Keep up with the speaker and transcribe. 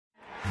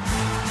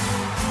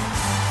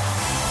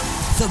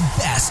The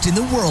Best in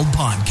the World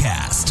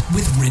podcast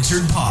with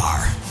Richard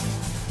Parr.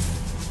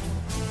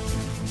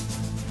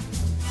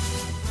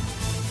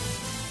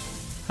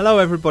 Hello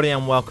everybody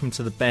and welcome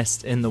to The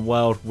Best in the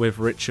World with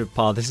Richard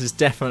Parr. This is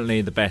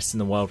definitely The Best in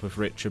the World with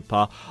Richard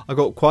Parr. I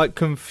got quite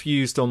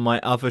confused on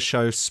my other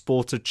show,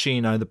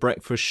 Sportacino, the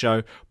breakfast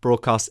show,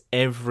 broadcast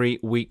every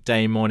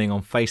weekday morning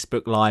on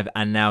Facebook Live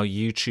and now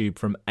YouTube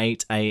from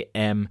 8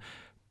 a.m.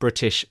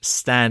 British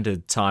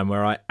Standard Time,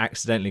 where I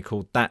accidentally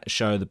called that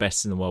show The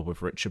Best in the World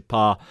with Richard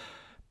Parr.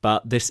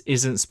 But this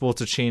isn't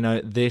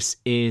Sportacino, this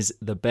is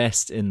The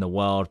Best in the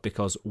World,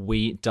 because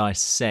we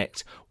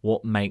dissect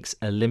what makes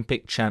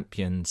Olympic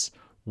champions,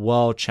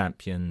 world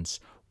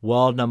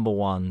number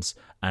ones,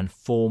 and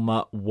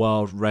former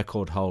world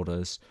record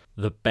holders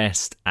the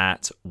best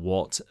at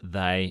what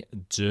they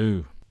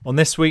do. On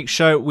this week's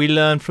show, we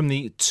learn from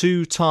the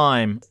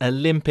two-time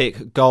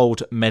Olympic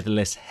gold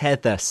medalist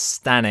Heather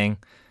Stanning.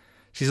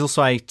 She's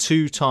also a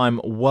two-time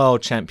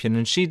world champion,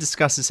 and she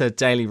discusses her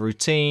daily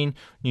routine,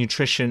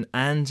 nutrition,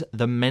 and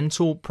the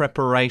mental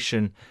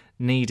preparation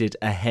needed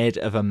ahead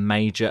of a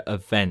major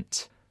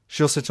event.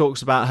 She also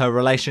talks about her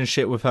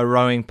relationship with her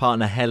rowing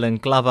partner Helen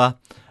Glover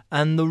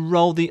and the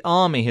role the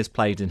Army has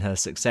played in her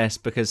success,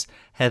 because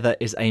Heather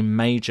is a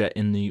major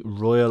in the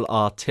Royal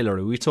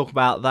Artillery. We talk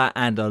about that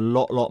and a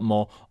lot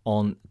more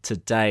on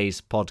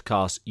today's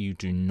podcast. You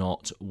do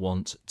not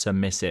want to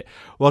miss it.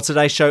 Well,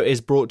 today's show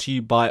is brought to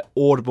you by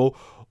Audible.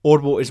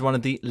 Audible is one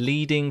of the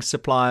leading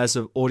suppliers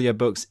of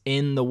audiobooks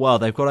in the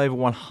world. They've got over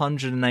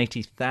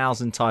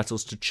 180,000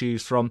 titles to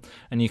choose from,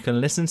 and you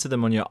can listen to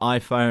them on your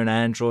iPhone,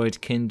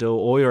 Android, Kindle,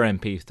 or your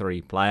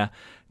MP3 player.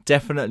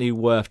 Definitely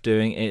worth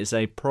doing. It is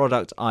a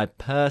product I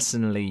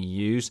personally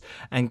use,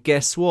 and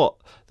guess what?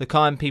 The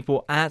kind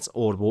people at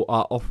Audible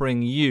are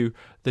offering you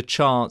the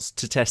chance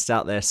to test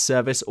out their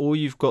service. All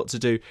you've got to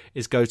do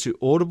is go to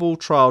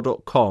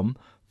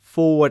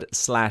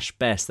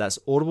audibletrial.com/best. That's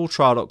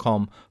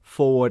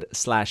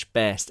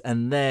audibletrial.com/best,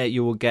 and there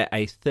you will get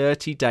a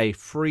 30-day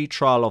free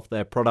trial of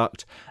their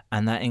product,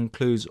 and that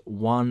includes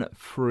one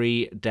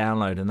free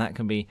download, and that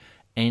can be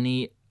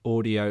any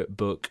audio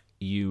book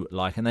you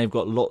like, and they've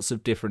got lots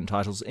of different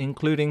titles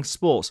including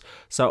sports,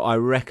 so I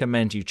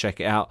recommend you check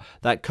it out.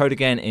 That code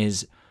again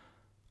is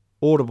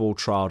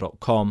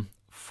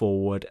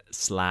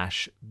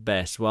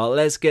audibletrial.com/best. Well,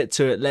 let's get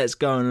to it. Let's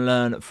go and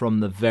learn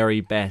from the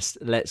very best.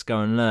 Let's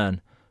go and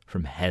learn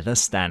from Heather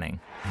Stanning.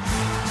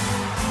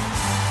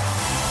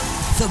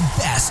 The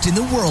Best in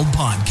the World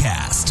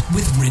podcast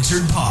with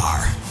Richard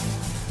Parr.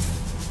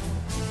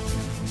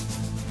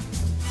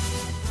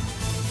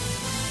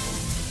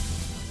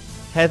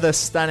 Heather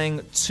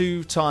Stanning,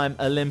 two-time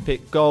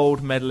Olympic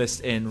gold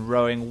medalist in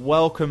rowing.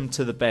 Welcome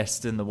to The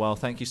Best in the World.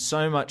 Thank you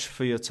so much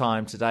for your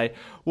time today.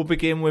 We'll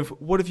begin with,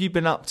 what have you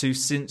been up to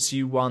since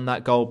you won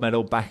that gold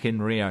medal back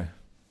in Rio?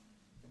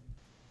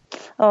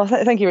 Oh,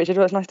 thank you, Richard.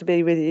 Well, it's nice to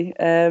be with you.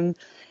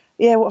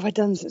 What have I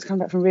done since coming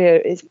back from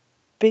Rio? It's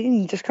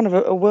been just kind of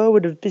a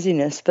whirlwind of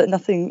busyness, but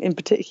nothing in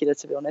particular,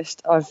 to be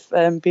honest.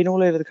 I've been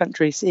all over the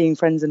country seeing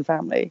friends and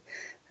family,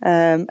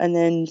 and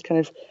then kind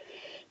of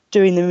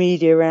doing the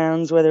media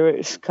rounds, whether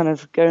it's kind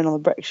of going on the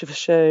breakfast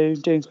show,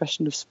 doing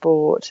Question of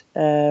Sport,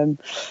 and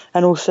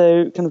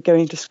also kind of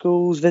going to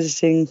schools,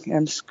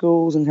 visiting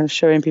schools and kind of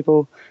showing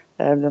people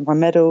my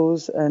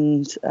medals,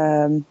 and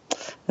then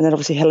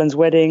obviously Helen's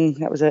wedding.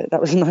 That was a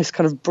nice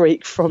kind of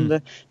break from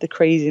the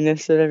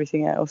craziness of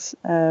everything else.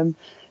 Kind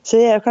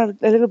of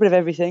a little bit of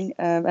everything,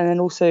 and then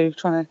also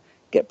trying to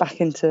get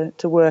back into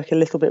work a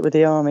little bit with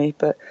the Army,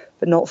 but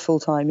not full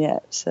time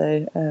yet.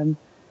 So.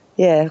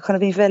 I've kind of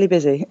been fairly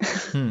busy.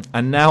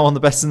 And now on The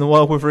Best in the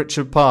World with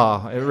Richard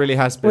Parr. It really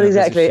has been. Well,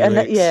 exactly.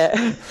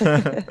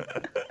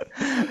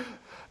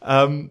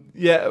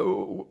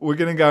 We're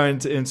going to go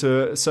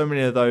into so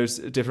many of those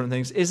different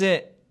things.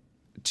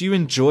 Do you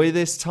enjoy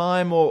this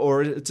time,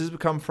 or does it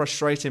become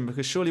frustrating?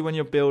 Because surely when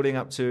you're building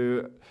up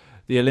to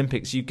the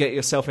Olympics, you get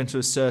yourself into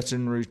a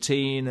certain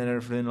routine and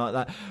everything like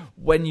that.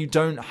 When you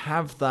don't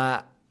have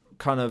that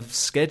kind of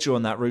schedule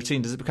and that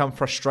routine, does it become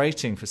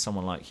frustrating for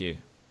someone like you?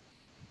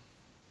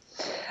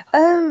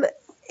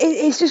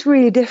 It's just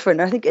really different.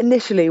 I think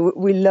initially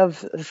we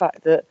love the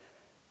fact that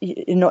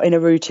you're not in a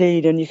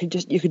routine and you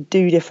could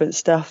do different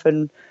stuff,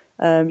 and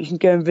you can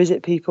go and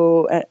visit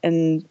people,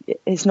 and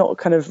it's not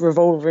kind of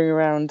revolving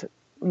around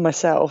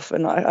myself,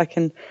 and I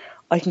can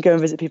go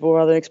and visit people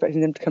rather than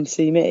expecting them to come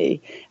see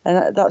me,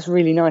 and that's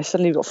really nice.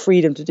 Suddenly you've got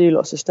freedom to do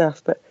lots of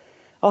stuff. But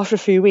after a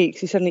few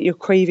weeks, you're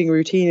craving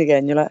routine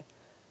again. You're like,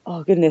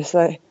 oh goodness,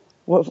 how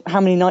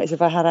many nights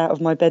have I had out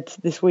of my bed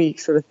this week,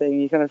 sort of thing.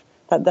 You kind of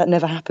that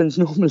never happens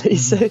normally.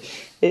 So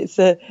it's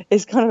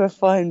kind of a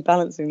fine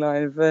balancing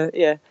line of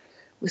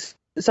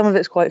some of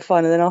it's quite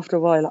fun, and then after a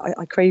while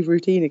I crave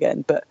routine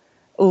again, but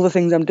all the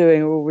things I'm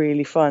doing are all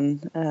really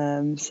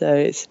fun. So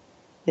it's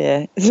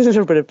a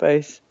little bit of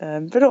both,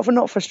 but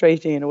not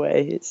frustrating in a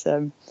way. It's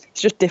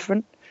just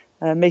different,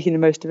 making the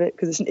most of it,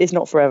 because it's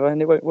not forever,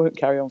 and it won't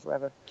carry on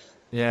forever.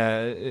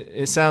 Yeah,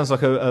 it sounds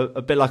like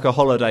a bit like a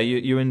holiday.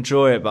 You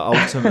enjoy it, but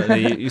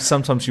ultimately,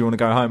 sometimes you want to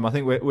go home. I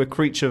think we're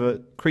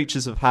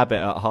creatures of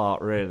habit at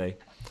heart, really.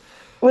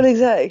 Well,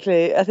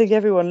 exactly. I think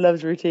everyone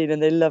loves routine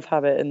and they love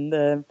habit,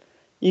 and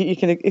you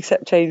can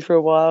accept change for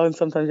a while, and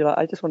sometimes you're like,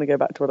 I just want to go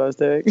back to what I was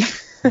doing.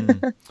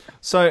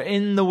 So,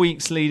 in the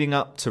weeks leading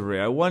up to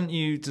Rio, why don't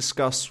you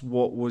discuss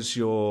what was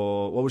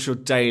your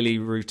daily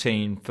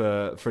routine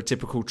for a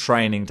typical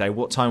training day?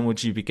 What time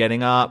would you be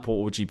getting up? What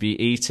would you be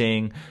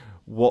eating?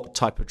 What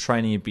type of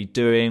training you'd be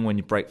doing when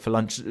you break for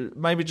lunch?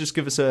 Maybe just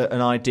give us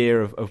an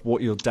idea of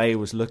what your day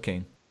was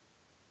looking.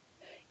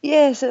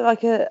 Yeah, so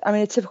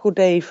a typical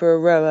day for a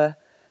rower,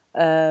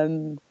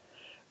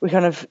 we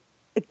kind of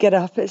get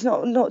up. It's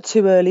not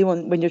too early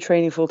when you're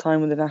training full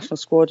time with the national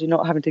squad. You're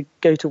not having to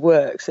go to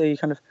work, so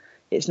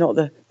it's not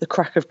the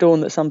crack of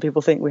dawn that some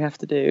people think we have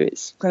to do.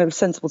 It's kind of a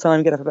sensible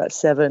time. Get up about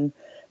 7,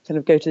 kind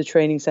of go to the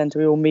training centre.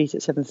 We all meet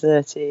at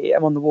 7:30.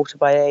 I'm on the water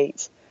by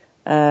 8.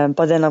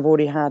 By then I've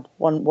already had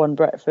one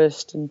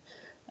breakfast, and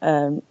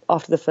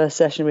after the first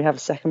session we have a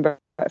second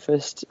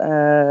breakfast,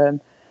 and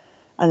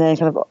then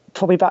kind of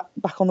probably back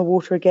on the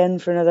water again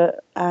for another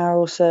hour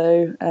or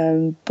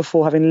so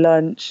before having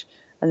lunch.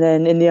 And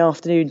then in the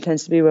afternoon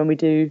tends to be when we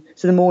do,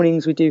 so the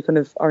mornings we do kind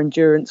of our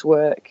endurance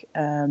work,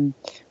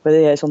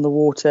 whether it's on the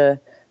water,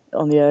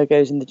 on the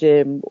ergos in the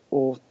gym,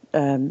 or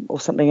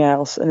something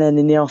else. And then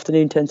in the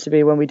afternoon tends to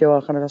be when we do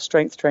our kind of our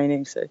strength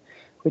training. So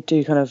we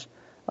do kind of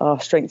our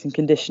strength and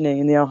conditioning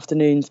in the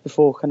afternoons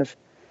before kind of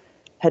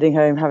heading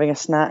home, having a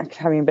snack,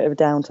 having a bit of a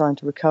downtime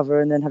to recover,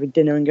 and then having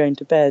dinner and going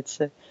to bed.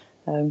 So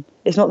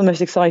it's not the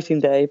most exciting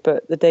day,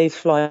 but the days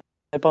fly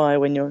by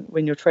when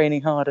you're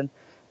training hard, and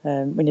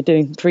when you're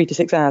doing 3 to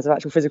 6 hours of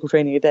actual physical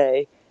training a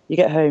day. You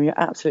get home, you're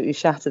absolutely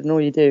shattered, and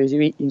all you do is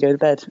you eat and go to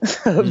bed,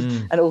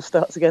 and it all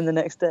starts again the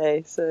next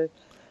day. So,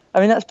 I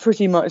mean, that's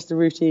pretty much the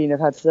routine I've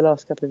had for the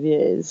last couple of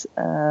years.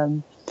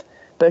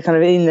 But kind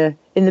of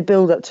in the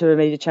build up to a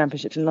major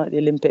championships and like the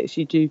Olympics,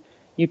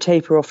 you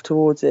taper off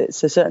towards it.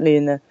 So certainly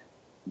in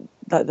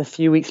the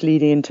few weeks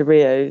leading into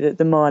Rio,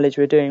 the mileage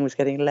we were doing was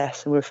getting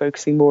less, and we were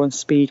focusing more on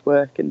speed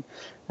work, and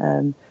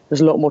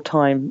there's a lot more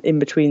time in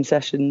between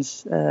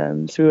sessions,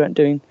 so we weren't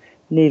doing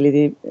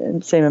nearly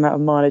the same amount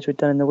of mileage we'd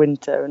done in the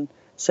winter. And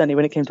certainly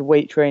when it came to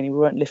weight training, we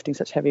weren't lifting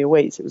such heavier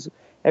weights.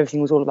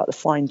 Everything was all about the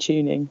fine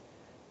tuning.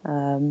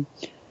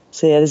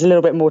 So yeah, there's a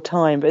little bit more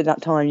time, but in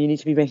that time you need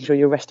to be making sure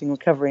you're resting and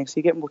recovering, so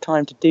you get more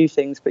time to do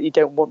things, but you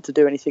don't want to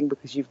do anything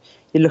because you're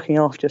looking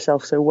after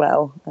yourself so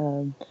well.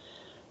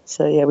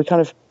 So yeah, we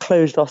kind of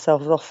closed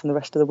ourselves off from the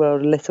rest of the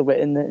world a little bit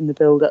in the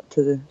build up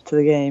to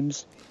the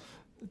games.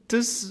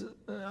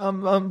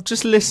 I'm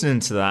just listening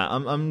to that.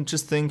 I'm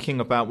just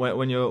thinking about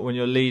when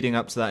you're leading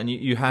up to that, and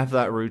you have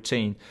that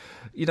routine.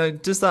 You know,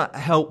 does that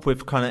help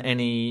with kind of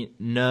any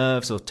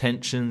nerves or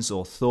tensions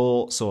or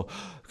thoughts, or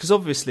because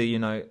obviously, you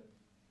know,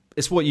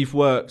 it's what you've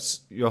worked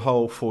your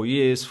whole 4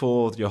 years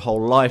for, your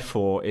whole life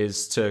for,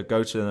 is to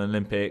go to an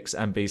Olympics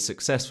and be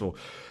successful.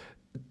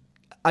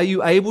 Are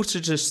you able to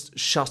just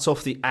shut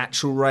off the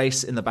actual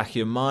race in the back of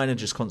your mind and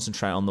just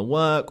concentrate on the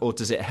work, or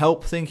does it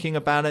help thinking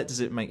about it? Does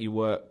it make you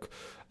work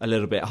a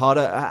little bit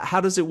harder?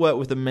 How does it work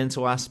with the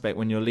mental aspect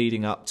when you're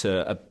leading up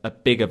to a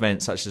big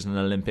event such as an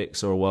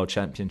Olympics or a World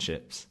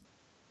Championships?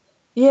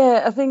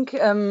 Yeah, I think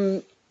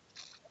having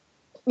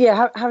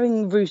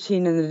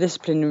routine and the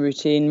discipline and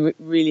routine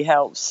really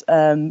helps,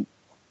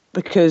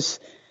 because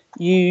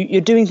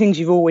you're doing things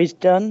you've always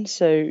done,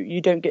 so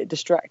you don't get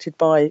distracted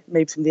by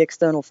maybe some of the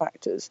external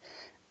factors,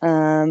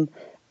 and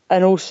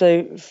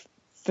also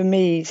for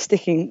me,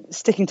 sticking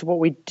to what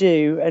we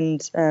do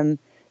and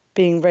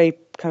being very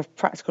kind of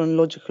practical and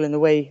logical in the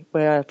way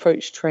where I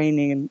approach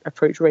training and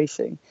approach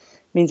racing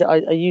means that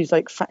I use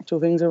like factual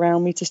things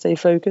around me to stay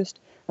focused,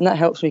 and that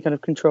helps me kind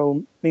of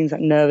control things like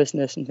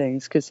nervousness and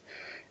things, because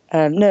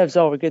nerves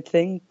are a good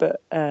thing,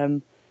 but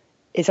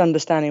it's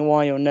understanding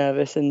why you're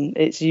nervous, and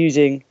it's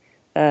using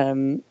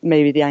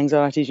maybe the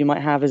anxieties you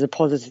might have as a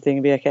positive thing,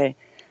 and be okay,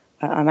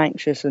 I'm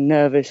anxious and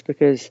nervous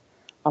because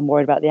I'm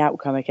worried about the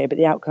outcome, okay, but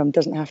the outcome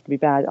doesn't have to be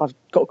bad. I've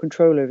got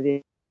control over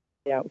the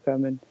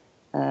outcome, and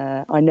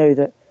I know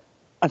that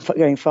I'm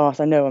going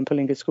fast, I know I'm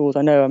pulling good scores,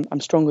 I know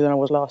I'm stronger than I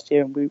was last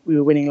year, and we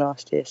were winning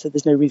last year, so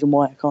there's no reason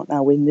why I can't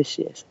now win this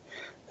year.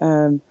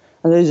 And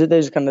those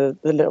are kind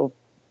of the little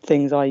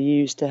things I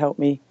use to help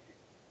me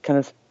kind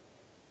of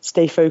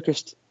stay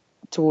focused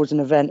towards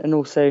an event, and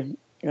also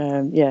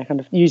kind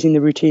of using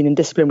the routine and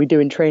discipline we do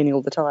in training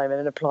all the time and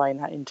then applying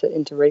that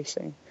into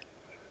racing.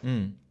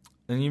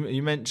 And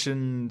you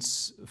mentioned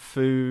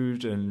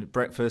food and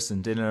breakfast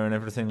and dinner and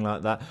everything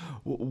like that.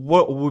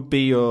 What would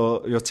be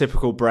your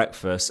typical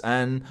breakfast?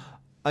 And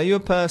are you a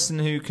person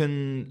who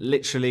can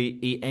literally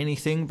eat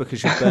anything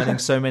because you're burning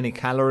so many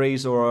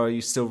calories, or are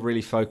you still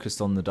really focused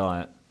on the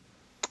diet?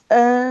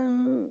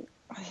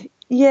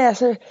 Yeah,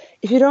 so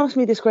if you'd asked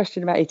me this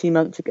question about 18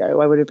 months ago,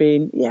 I would have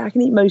been, I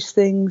can eat most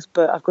things,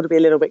 but I've got to be a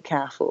little bit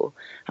careful.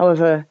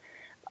 However,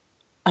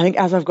 I think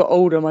as I've got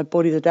older, my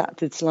body's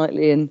adapted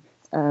slightly,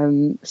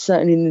 and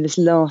certainly in this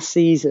last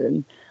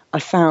season, I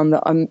found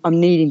that I'm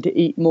needing to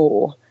eat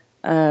more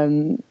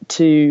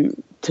to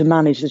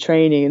manage the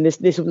training. And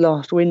this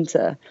last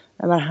winter,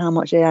 no matter how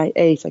much I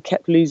ate, I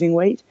kept losing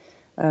weight.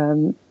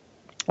 And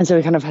so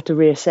we kind of had to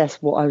reassess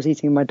what I was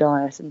eating in my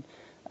diet, and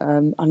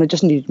I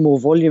just needed more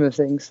volume of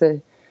things.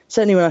 So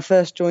certainly when I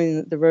first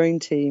joined the rowing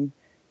team,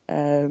 I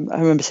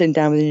remember sitting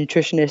down with a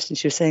nutritionist, and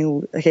she was saying,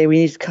 well, okay, we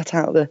need to cut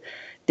out the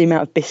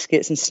amount of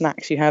biscuits and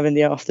snacks you have in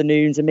the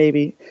afternoons, and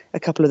maybe a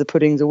couple of the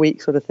puddings a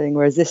week, sort of thing.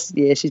 Whereas this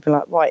year she's been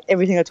like, right,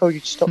 everything I told you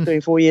to stop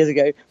doing 4 years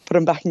ago, put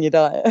them back in your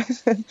diet.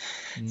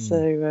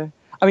 So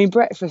I mean,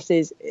 breakfast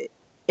it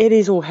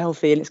is all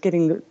healthy, and it's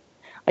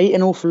I eat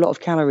an awful lot of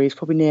calories,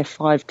 probably near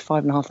 5,000 to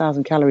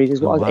 5,500 calories is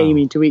what I was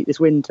aiming to eat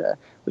this winter,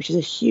 which is a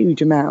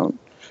huge amount.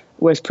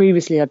 Whereas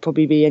previously I'd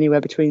probably be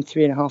anywhere between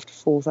 3,500 to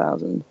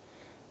 4,000.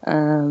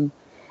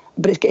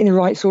 But it's getting the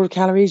right sort of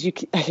calories. You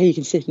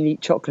can sit and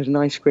eat chocolate and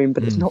ice cream,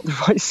 but it's not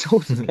the right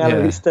sort of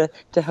calories to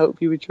help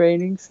you with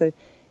training. So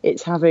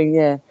it's having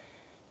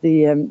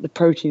the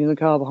protein and the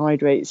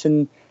carbohydrates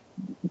and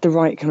the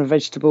right kind of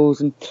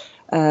vegetables and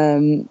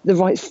the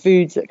right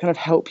foods that kind of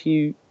help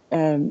you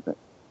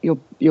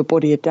your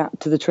body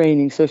adapt to the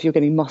training. So if you're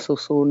getting muscle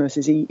soreness,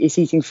 it's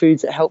eating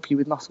foods that help you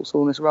with muscle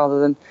soreness rather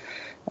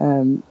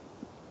than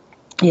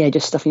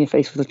just stuffing your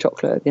face with a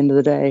chocolate at the end of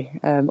the day.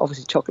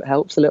 Obviously chocolate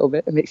helps a little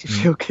bit. It makes you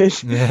feel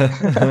good.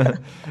 Yeah.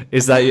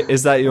 Is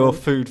that your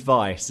food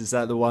vice? Is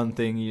that the one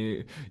thing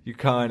you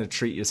kind of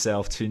treat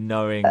yourself to,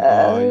 knowing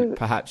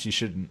perhaps you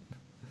shouldn't?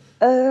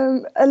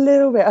 A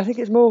little bit. I think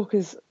it's more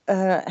because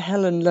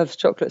Helen loves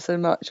chocolate so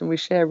much, and we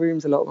share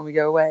rooms a lot when we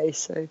go away.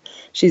 So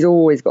she's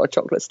always got a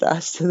chocolate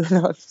stash. So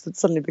then I've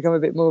suddenly become a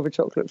bit more of a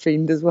chocolate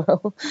fiend as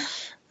well.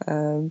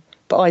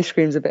 But ice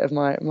cream's a bit of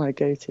my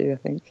go-to, I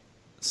think.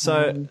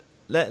 So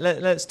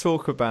let's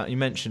talk about. You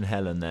mentioned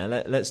Helen there.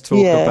 Let's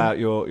talk about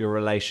your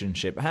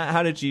relationship.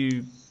 How did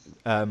you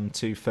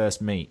two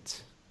first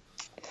meet?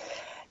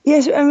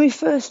 Yes, and we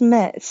first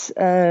met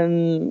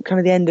kind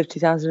of the end of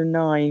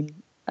 2009.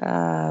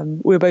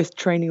 We were both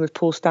training with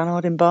Paul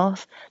Stannard in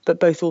Bath, but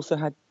both also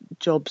had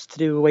jobs to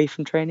do away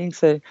from training.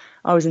 So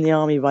I was in the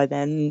army by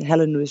then, and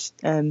Helen was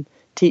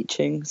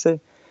teaching. So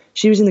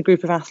she was in the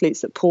group of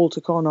athletes that Paul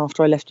took on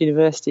after I left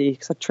university,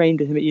 because I trained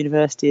with him at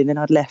university and then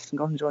I'd left and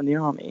gone and joined the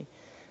army.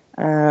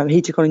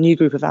 He took on a new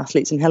group of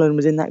athletes, and Helen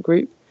was in that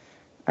group.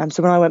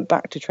 So when I went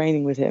back to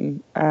training with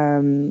him,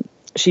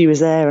 she was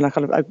there, and I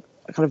kind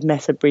of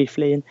met her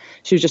briefly, and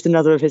she was just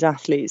another of his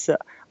athletes that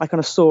I kind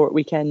of saw at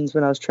weekends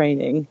when I was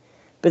training.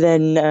 But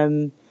then,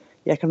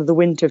 kind of the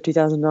winter of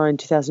 2009,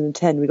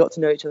 2010, we got to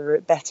know each other a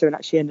bit better, and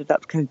actually ended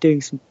up kind of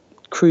doing some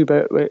crew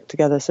boat work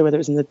together. So whether it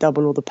was in the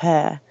double or the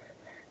pair,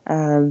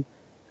 and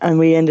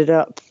we ended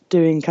up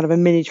doing kind of a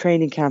mini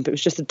training camp. It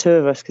was just the two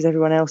of us because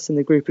everyone else in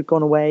the group had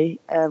gone away,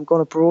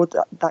 gone abroad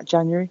that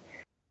January,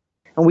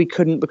 and we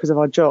couldn't because of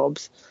our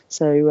jobs.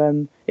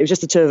 So it was just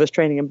the two of us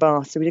training in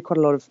Bath. So we did quite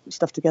a lot of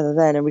stuff together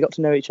then, and we got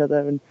to know each other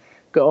and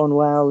got on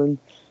well. And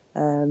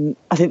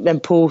I think then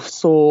Paul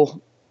saw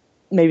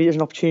maybe there's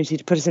an opportunity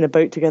to put us in a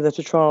boat together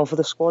to trial for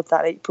the squad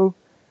that April,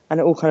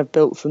 and it all kind of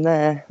built from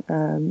there.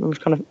 And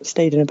we've kind of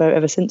stayed in a boat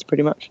ever since,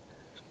 pretty much.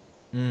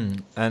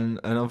 And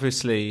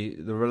obviously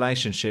the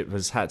relationship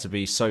has had to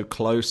be so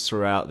close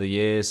throughout the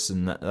years,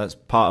 and that's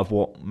part of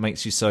what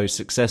makes you so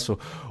successful.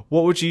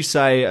 What would you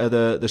say are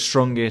the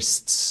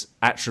strongest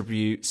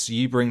attributes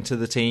you bring to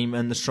the team,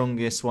 and the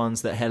strongest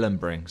ones that Helen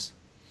brings?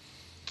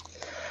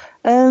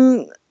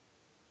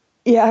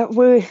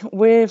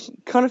 We're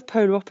kind of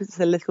polar opposites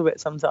a little bit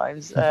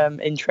sometimes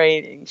in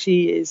training.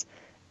 She is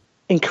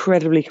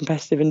incredibly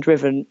competitive and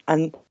driven,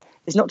 and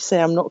it's not to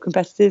say I'm not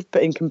competitive,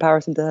 but in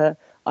comparison to her,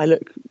 I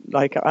look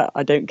like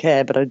I don't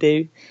care, but I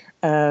do.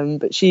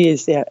 But she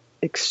is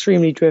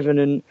extremely driven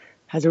and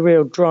has a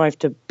real drive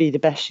to be the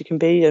best she can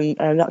be,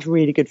 and that's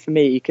really good for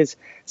me, because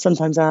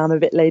sometimes I am a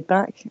bit laid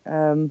back. But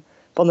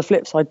on the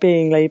flip side,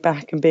 being laid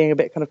back and being a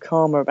bit kind of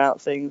calmer about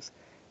things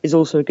is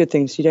also a good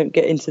thing, so you don't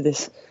get into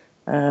this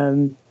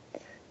kind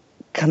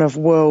of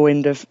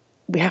whirlwind of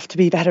we have to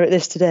be better at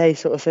this today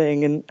sort of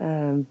thing.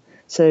 And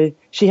so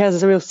she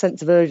has a real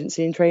sense of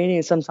urgency in training,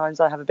 and sometimes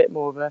I have a bit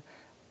more of a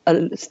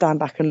stand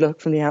back and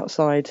look from the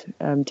outside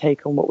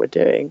take on what we're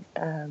doing.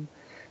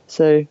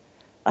 So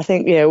I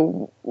think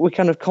we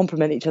kind of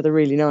complement each other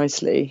really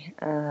nicely,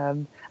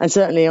 and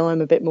certainly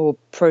I'm a bit more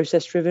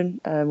process driven,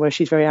 where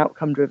she's very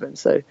outcome driven.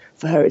 So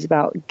for her it's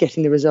about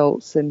getting the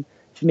results, and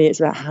for me it's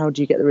about how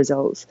do you get the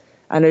results.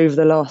 And over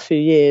the last few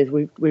years,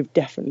 we're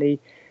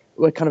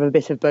kind of a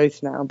bit of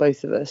both now,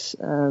 both of us.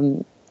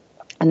 And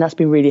that's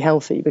been really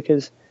healthy,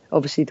 because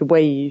obviously the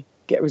way you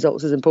get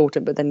results is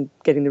important, but then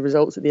getting the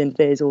results at the end of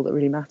the day is all that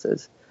really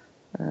matters.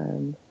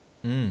 So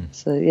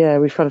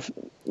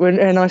we're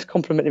a nice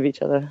complement of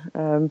each other.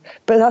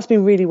 But that's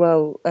been really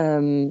well,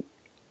 I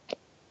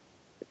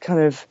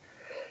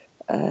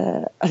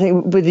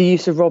think with the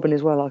use of Robin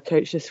as well, our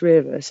coach, the three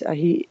of us,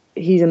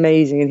 he's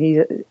amazing, and he's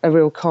a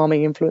real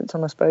calming influence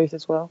on us both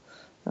as well.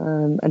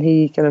 And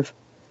he kind of,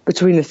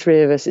 between the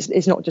three of us,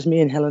 it's not just me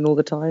and Helen all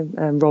the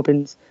time.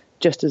 Robin's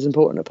just as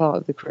important a part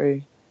of the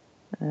crew.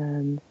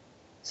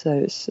 So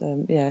it's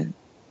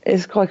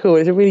it's quite cool.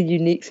 It's a really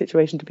unique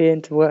situation to be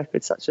in, to work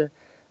with such a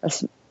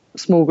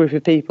small group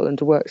of people and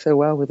to work so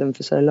well with them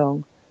for so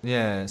long.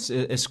 Yeah,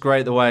 it's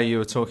great the way you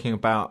were talking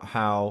about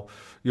how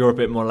you're a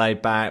bit more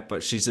laid back,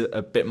 but she's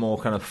a bit more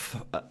kind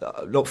of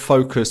not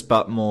focused,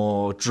 but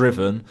more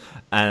driven,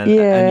 and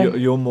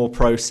you're more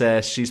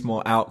process. She's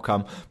more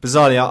outcome.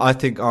 Bizarrely, I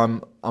think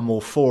I'm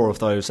all four of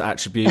those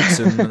attributes,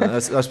 and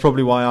that's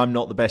probably why I'm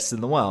not the best in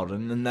the world,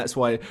 and that's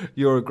why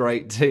you're a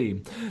great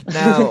team.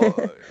 Now,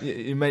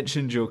 you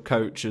mentioned your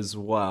coach as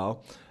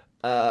well.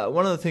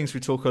 One of the things we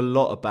talk a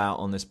lot about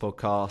on this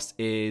podcast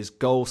is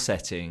goal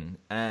setting.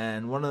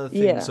 And one of the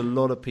things a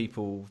lot of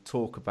people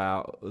talk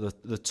about,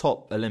 the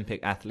top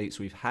Olympic athletes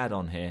we've had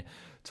on here,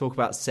 talk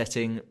about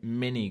setting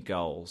mini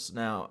goals.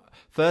 Now,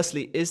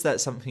 firstly, is that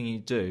something you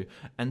do?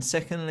 And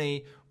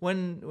secondly,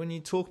 when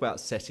you talk about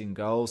setting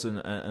goals, and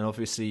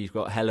obviously you've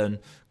got Helen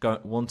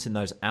wanting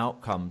those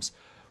outcomes,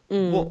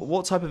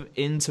 what type of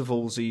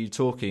intervals are you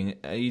talking?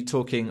 Are you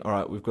talking, all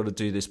right, we've got to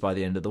do this by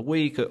the end of the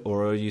week?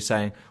 Or are you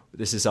saying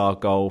this is our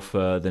goal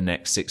for the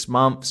next 6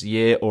 months,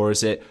 year? Or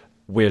is it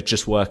we're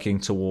just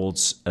working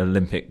towards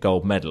Olympic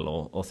gold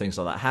medal or things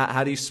like that?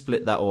 How do you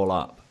split that all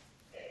up?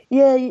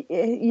 Yeah,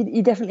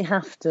 you definitely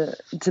have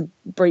to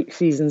break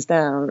seasons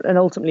down. And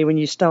ultimately, when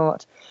you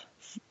start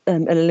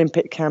an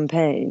Olympic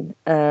campaign,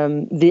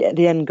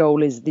 the end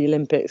goal is the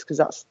Olympics, because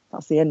that's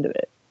the end of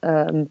it.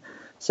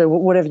 So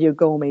whatever your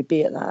goal may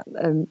be at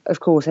that, of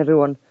course,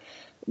 everyone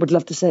would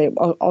love to say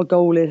our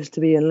goal is to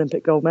be an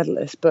Olympic gold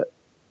medalist. But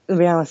the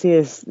reality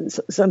is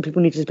some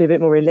people need to be a bit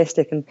more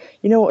realistic. And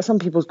you know what? Some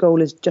people's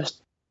goal is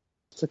just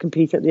to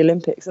compete at the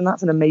Olympics. And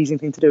that's an amazing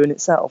thing to do in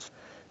itself.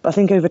 But I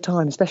think over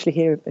time, especially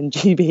here in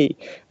GB,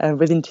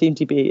 within Team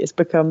GB, it's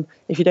become,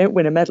 if you don't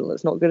win a medal,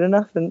 it's not good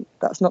enough. And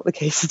that's not the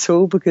case at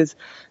all, because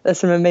there's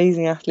some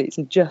amazing athletes,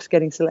 and just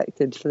getting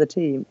selected for the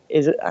team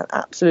is an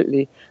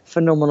absolutely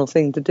phenomenal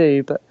thing to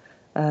do. But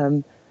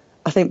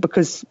I think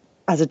because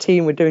as a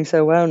team we're doing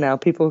so well now,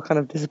 people are kind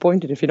of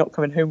disappointed if you're not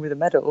coming home with a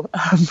medal,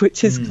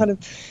 which is kind of,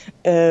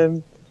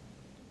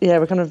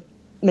 we're kind of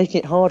making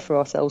it hard for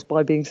ourselves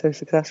by being so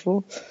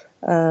successful.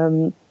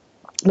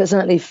 But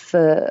certainly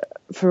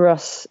for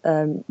us,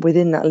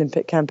 within that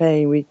Olympic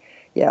campaign,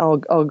 our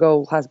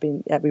goal has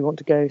been, we want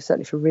to go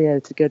certainly for Rio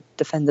to go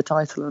defend the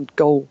title, and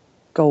gold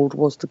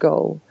was the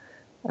goal.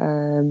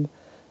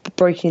 But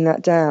breaking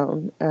that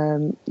down,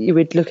 you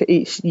would look at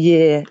each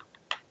year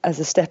as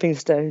a stepping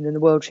stone, and the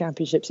World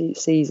Championships each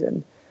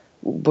season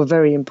were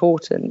very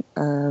important.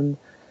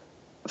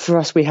 For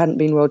us, we hadn't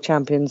been world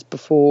champions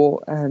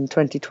before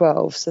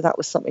 2012, so that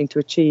was something to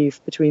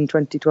achieve between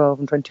 2012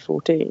 and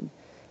 2014.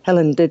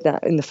 Helen did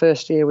that in the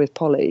first year with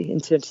Polly in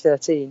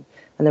 2013,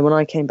 and then when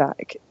I came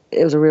back,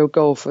 it was a real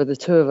goal for the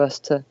two of us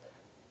to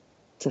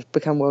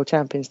become world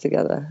champions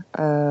together.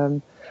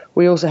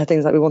 We also had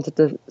things like we wanted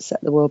to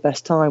set the world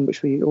best time,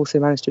 which we also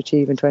managed to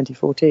achieve in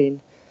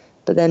 2014.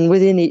 But then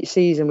within each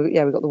season, we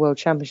got the World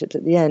Championships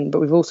at the end, but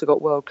we've also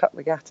got World Cup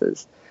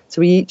regattas. So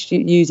we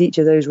use each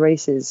of those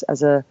races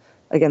as a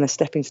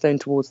stepping stone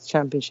towards the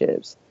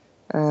championships.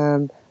 We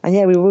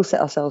will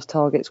set ourselves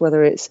targets,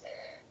 whether it's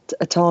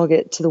a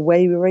target to the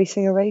way we're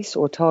racing a race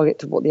or a target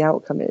to what the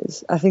outcome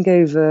is. I think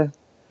over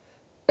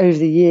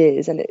the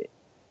years, and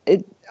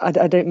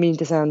I don't mean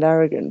to sound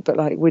arrogant, but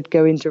like we'd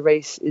go into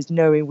races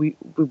knowing we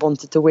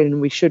wanted to win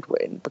and we should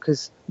win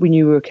because we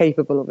knew we were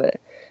capable of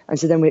it. And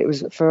so then it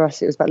was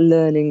about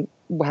learning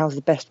how's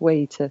the best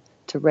way to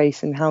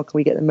race and how can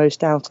we get the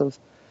most out of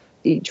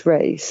each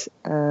race.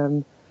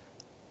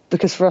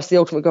 Because for us, the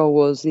ultimate goal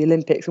was the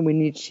Olympics, and we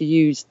needed to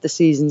use the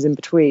seasons in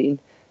between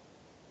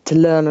to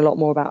learn a lot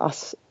more about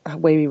us, the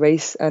way we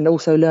race, and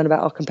also learn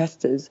about our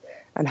competitors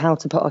and how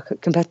to put our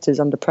competitors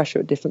under pressure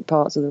at different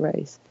parts of the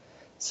race.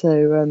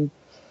 So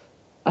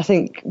I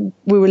think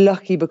we were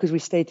lucky because we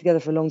stayed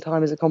together for a long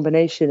time as a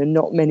combination, and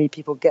not many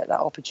people get that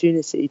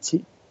opportunity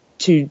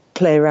to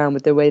play around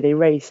with the way they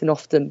race. And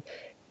often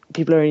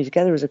people are only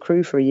together as a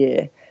crew for a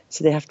year,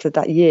 so they have to,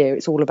 that year,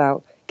 it's all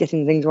about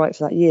getting things right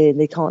for that year, and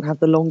they can't have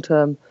the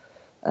long-term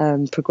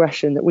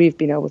progression that we've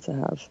been able to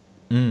have.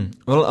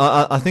 Well,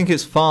 I think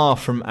it's far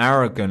from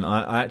arrogant.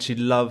 I actually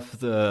love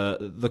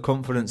the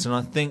confidence, and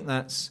I think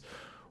that's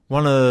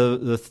one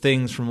of the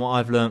things from what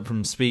I've learned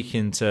from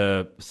speaking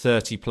to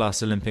 30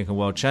 plus Olympic and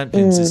world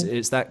champions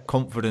is that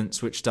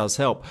confidence which does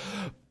help.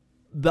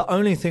 The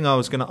only thing I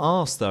was going to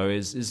ask though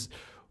is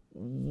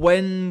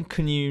when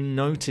can you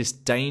notice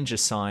danger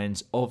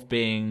signs of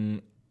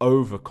being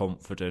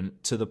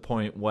overconfident to the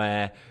point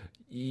where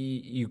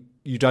you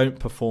don't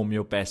perform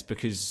your best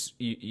because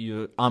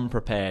you're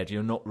unprepared,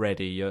 you're not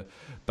ready,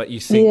 but you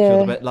think you're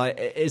the best. Like,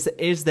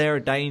 is there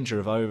a danger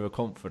of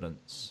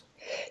overconfidence?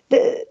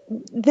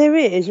 There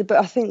is, but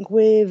I think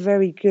we're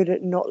very good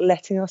at not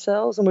letting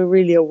ourselves, and we're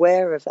really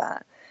aware of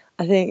that.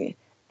 I think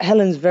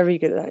Helen's very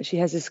good at that. She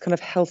has this kind of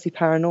healthy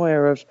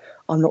paranoia of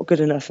I'm not good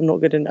enough,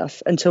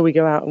 until we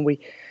go out and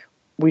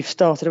we've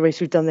started a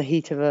race, we've done the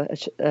heat of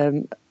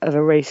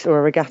a race or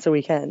a regatta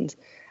weekend,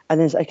 and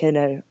then it's okay,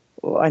 no,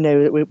 I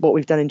know that what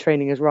we've done in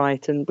training is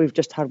right, and we've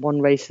just had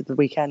one race of the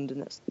weekend,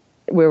 and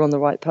we're on the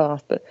right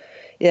path. But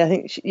yeah, I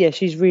think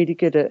she's really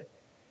good at,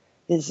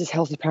 there's this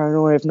healthy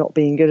paranoia of not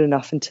being good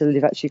enough until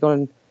you've actually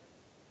gone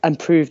and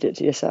proved it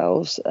to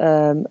yourselves.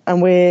 And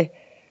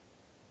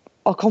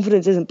our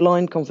confidence isn't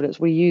blind confidence.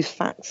 We use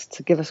facts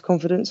to give us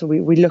confidence, and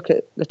we look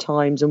at the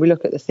times and we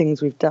look at the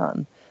things we've done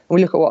and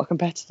we look at what our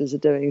competitors are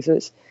doing. So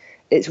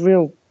it's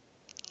real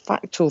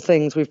factual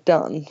things we've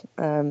done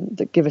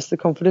that give us the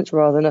confidence,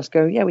 rather than us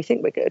going, yeah, we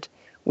think we're good.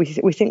 We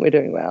think we're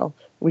doing well.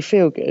 We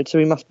feel good, so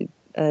we must be.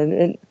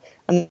 And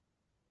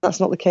that's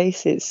not the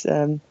case. It's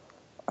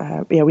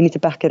we need to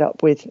back it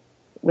up with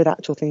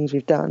actual things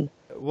we've done.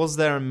 Was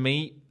there a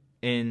meet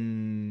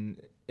in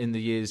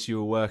the years you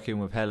were working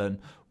with Helen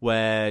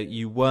where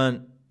you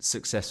weren't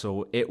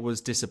successful, it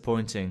was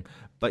disappointing,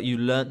 but you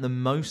learnt the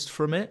most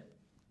from it?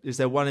 Is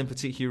there one in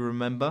particular you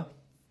remember?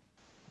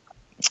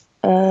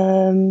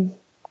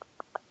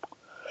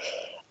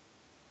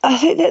 I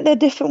think that there are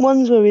different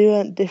ones where we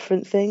learnt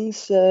different things.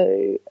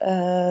 So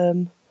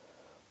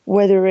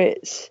whether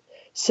it's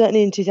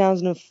certainly in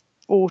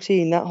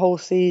 2014, that whole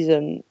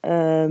season,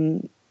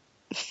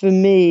 for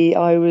me,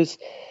 I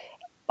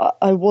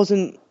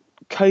wasn't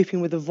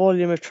coping with the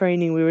volume of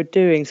training we were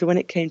doing. So when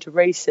it came to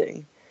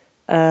racing,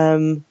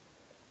 I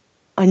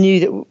knew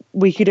that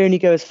we could only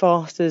go as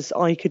fast as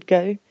I could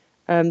go.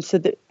 So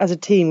that as a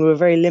team, we were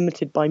very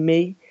limited by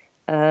me.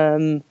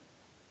 And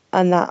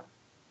that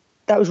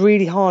was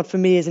really hard for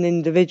me as an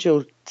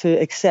individual to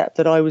accept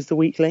that I was the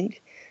weak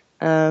link.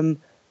 But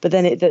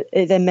then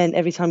it then meant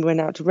every time we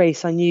went out to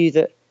race, I knew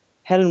that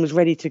Helen was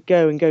ready to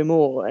go and go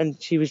more,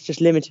 and she was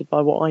just limited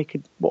by what I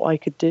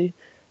could do.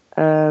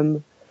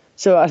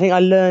 So I think I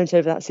learned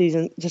over that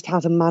season just how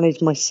to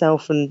manage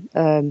myself and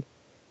to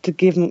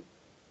give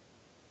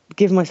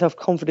myself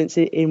confidence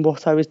in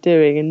what I was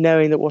doing, and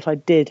knowing that what I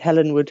did,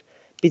 Helen would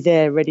be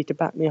there ready to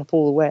back me up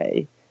all the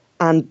way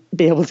and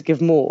be able to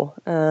give more.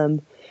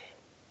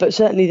 But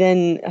certainly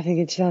then, I think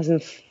in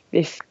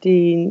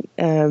 2015,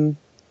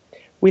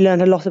 we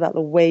learned a lot about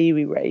the way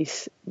we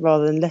race,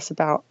 rather than less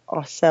about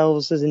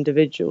ourselves as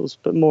individuals,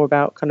 but more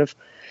about kind of,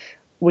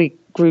 we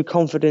grew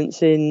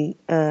confidence in,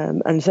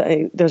 and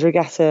certainly there was a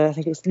regatta, I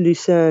think it was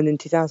Lucerne in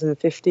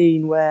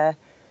 2015, where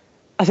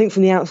I think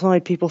from the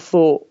outside people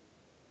thought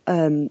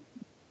the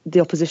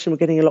opposition were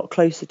getting a lot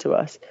closer to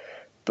us,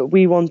 but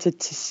we wanted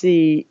to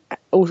see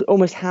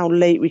almost how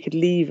late we could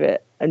leave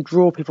it and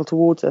draw people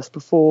towards us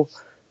before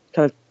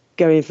kind of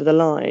going for the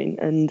line.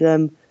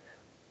 And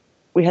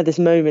we had this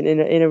moment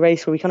in a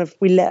race where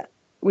we let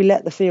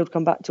the field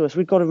come back to us.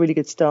 We'd got a really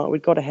good start.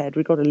 We'd got ahead.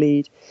 We'd got a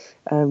lead.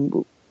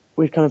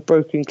 We'd kind of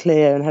broken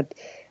clear and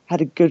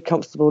had a good,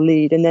 comfortable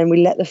lead. And then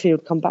we let the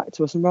field come back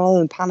to us. And rather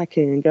than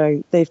panicking and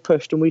going, they've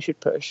pushed and we should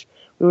push,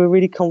 we were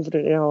really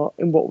confident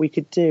in what we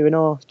could do and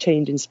our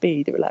change in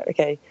speed. They were like,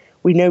 okay,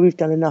 we know we've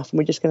done enough, and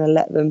we're just going to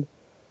let them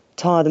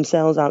tire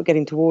themselves out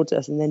getting towards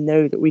us, and then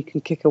know that we can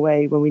kick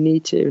away when we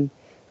need to.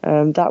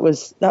 And that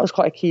was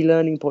quite a key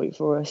learning point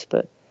for us.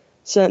 But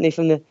certainly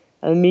from the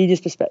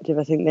media's perspective,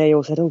 I think they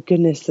all said, oh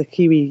goodness, the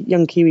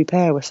young Kiwi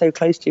pair were so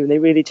close to you and they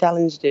really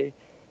challenged you.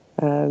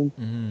 And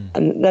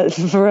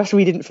for us,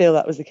 we didn't feel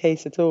that was the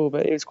case at all,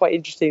 but it was quite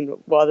interesting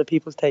what other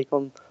people's take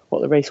on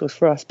what the race was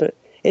for us. But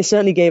it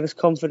certainly gave us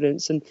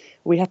confidence, and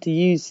we had to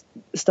use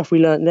the stuff we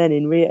learned then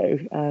in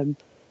Rio.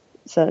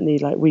 Certainly,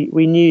 like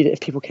we knew that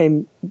if people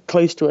came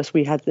close to us,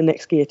 we had the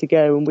next gear to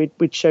go, and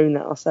we'd shown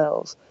that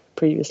ourselves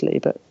previously,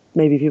 but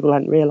maybe people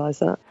hadn't realised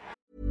that.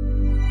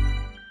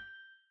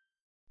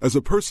 As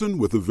a person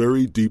with a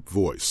very deep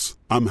voice,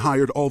 I'm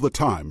hired all the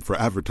time for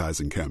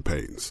advertising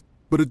campaigns.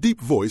 But a deep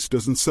voice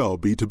doesn't sell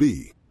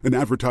B2B, and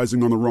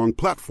advertising on the wrong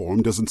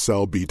platform doesn't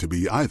sell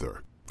B2B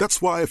either.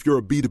 That's why if you're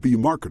a B2B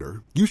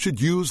marketer, you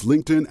should use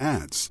LinkedIn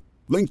ads.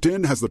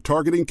 LinkedIn has the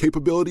targeting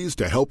capabilities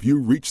to help you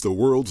reach the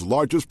world's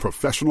largest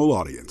professional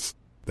audience.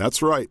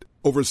 That's right,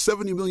 over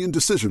 70 million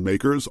decision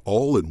makers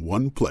all in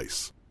one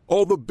place.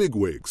 All the big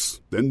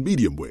wigs, then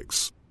medium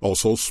wigs,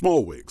 also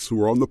small wigs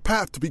who are on the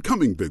path to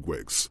becoming big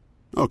wigs.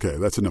 Okay,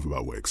 that's enough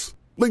about wigs.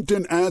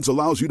 LinkedIn ads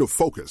allows you to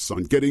focus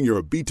on getting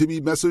your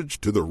B2B message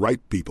to the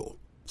right people.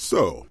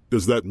 So,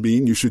 does that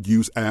mean you should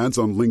use ads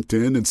on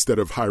LinkedIn instead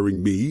of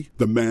hiring me,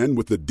 the man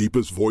with the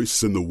deepest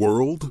voice in the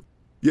world?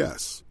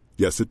 Yes.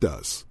 Yes, it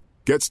does.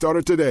 Get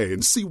started today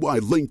and see why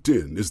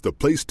LinkedIn is the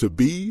place to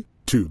be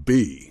to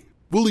be.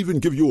 We'll even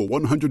give you a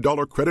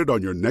 $100 credit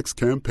on your next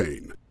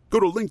campaign. Go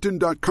to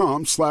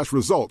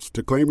linkedin.com/results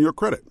to claim your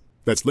credit.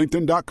 That's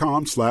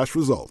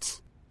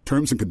linkedin.com/results.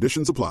 Terms and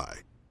conditions apply.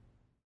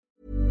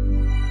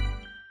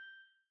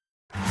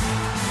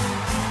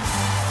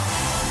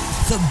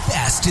 The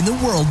Best in the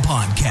World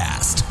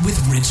podcast with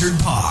Richard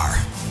Parr.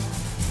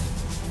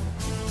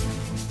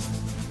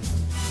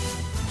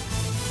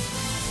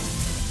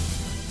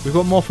 We've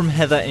got more from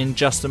Heather in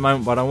just a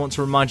moment, but I want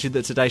to remind you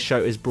that today's show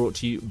is brought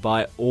to you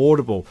by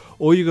Audible.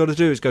 All you got to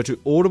do is go to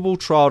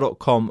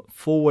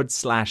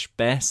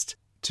audibletrial.com/best.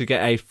 to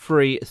get a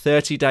free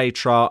 30-day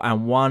trial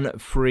and 1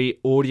 free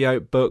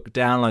audiobook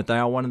download. They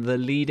are one of the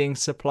leading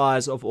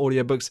suppliers of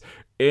audiobooks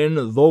in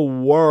the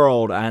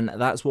world, and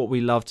that's what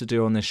we love to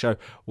do on this show.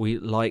 We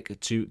like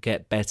to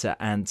get better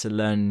and to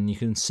learn, and you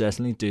can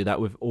certainly do that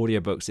with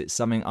audiobooks. It's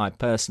something I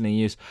personally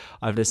use.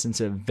 I've listened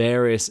to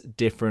various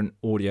different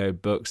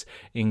audiobooks,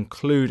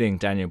 including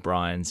Daniel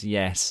Bryan's,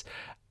 yes,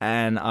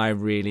 and I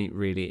really,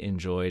 really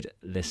enjoyed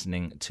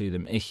listening to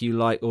them. If you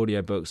like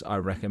audiobooks, I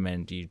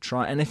recommend you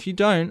try. And if you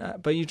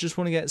don't, but you just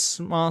want to get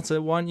smarter,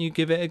 why don't you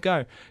give it a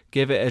go?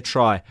 Give it a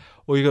try.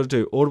 All you got to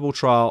do,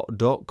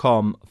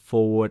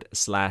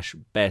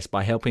 audibletrial.com/best.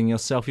 By helping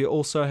yourself, you're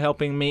also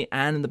helping me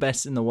and the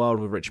best in the world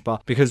with Richard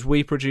Parr, because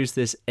we produce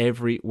this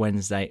every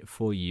Wednesday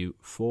for you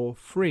for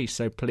free.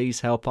 So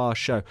please help our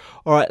show.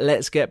 All right,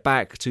 let's get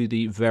back to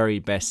the very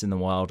best in the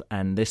world.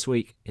 And this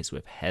week is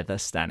with Heather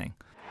Stanning.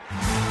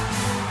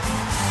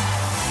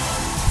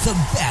 The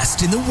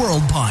Best in the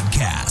World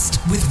podcast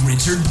with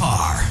Richard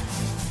Parr.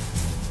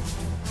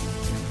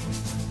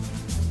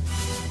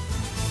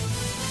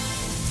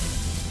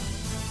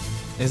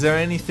 Is there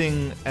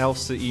anything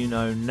else that you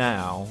know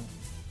now,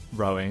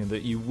 rowing,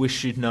 that you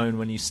wish you'd known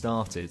when you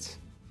started?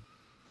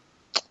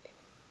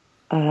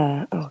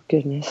 Oh,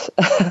 goodness.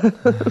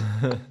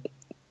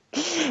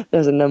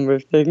 There's a number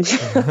of things.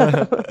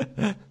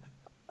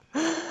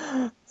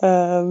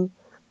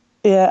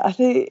 Yeah, I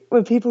think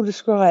when people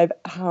describe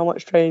how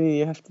much training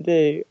you have to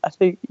do, I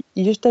think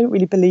you just don't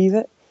really believe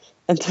it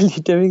until you're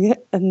doing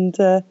it. And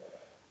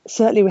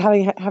certainly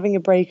having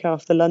a break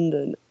after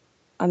London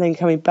and then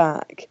coming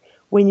back,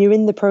 when you're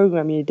in the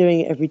programme, you're doing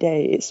it every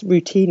day, it's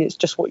routine, it's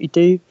just what you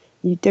do.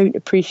 You don't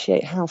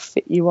appreciate how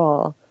fit you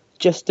are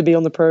just to be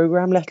on the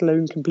programme, let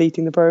alone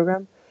completing the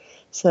programme.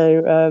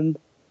 So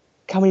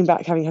coming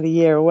back, having had a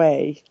year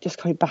away, just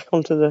coming back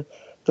onto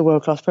the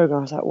world-class programme,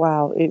 I was like,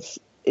 wow, it's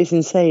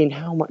insane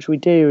how much we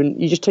do, and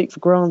you just take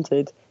for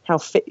granted how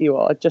fit you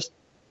are just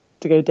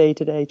to go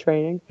day-to-day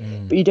training.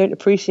 But you don't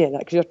appreciate that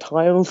because you're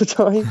tired all the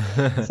time.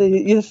 So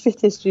you're the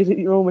fittest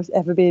you'll almost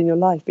ever be in your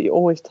life, but you're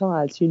always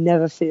tired, so you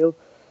never feel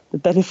the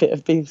benefit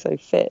of being so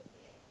fit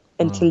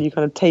until you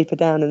kind of taper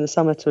down in the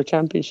summer to a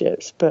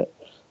championships. But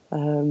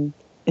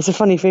it's a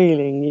funny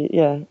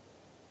feeling,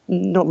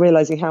 not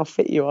realising how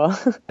fit you are.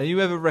 Are you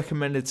ever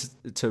recommended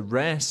to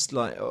rest?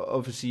 Like,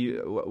 obviously,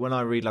 when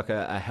I read like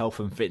a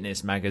health and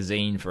fitness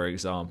magazine, for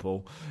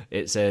example,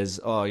 it says,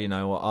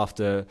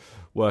 after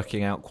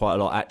working out quite a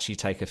lot, actually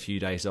take a few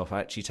days off,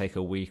 actually take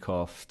a week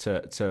off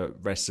to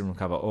rest and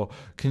recover. Or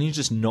can you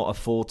just not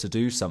afford to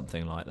do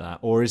something like that?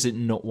 Or is it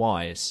not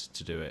wise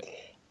to do it?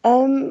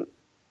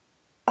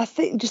 I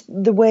think just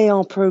the way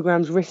our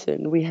programme's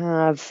written, we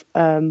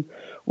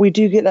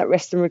do get that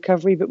rest and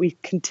recovery, but we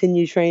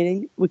continue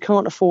training. We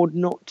can't afford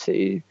not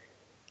to.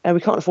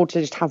 We can't afford to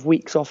just have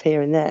weeks off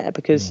here and there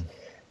because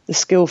the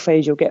skill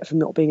phase you'll get from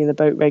not being in the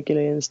boat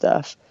regularly and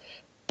stuff.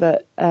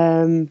 But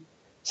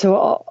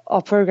so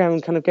our programme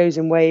kind of goes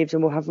in waves,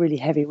 and we'll have really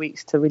heavy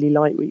weeks to really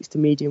light weeks to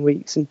medium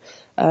weeks. And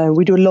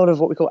we do a lot of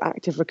what we call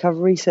active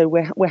recovery. So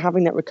we're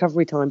having that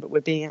recovery time, but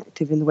we're being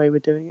active in the way we're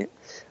doing it.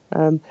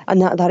 And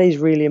that is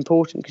really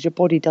important because your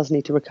body does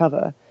need to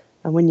recover.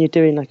 And when you're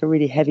doing like a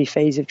really heavy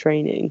phase of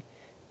training,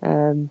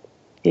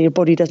 your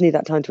body does need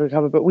that time to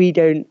recover. But we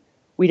don't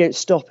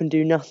stop and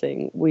do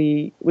nothing.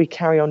 We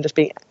carry on just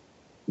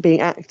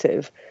being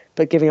active,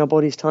 but giving our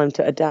bodies time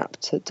to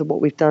adapt to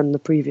what we've done the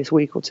previous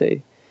week or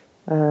two.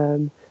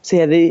 The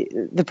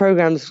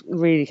program's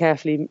really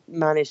carefully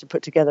managed and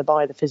put together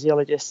by the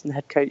physiologists and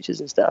head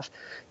coaches and stuff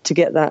to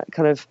get that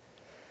kind of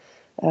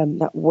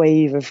that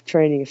wave of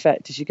training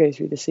effect as you go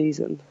through the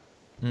season.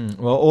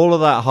 Well, all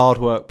of that hard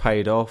work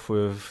paid off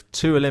with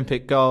 2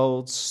 Olympic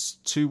golds,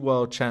 2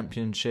 World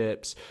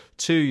Championships,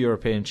 2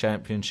 European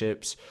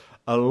Championships,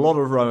 a lot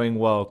of rowing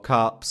World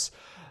Cups.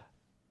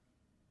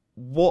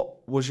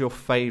 What was your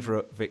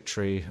favourite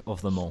victory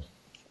of them all?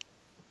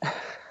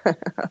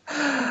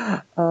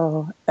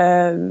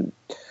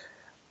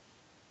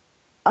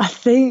 I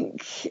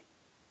think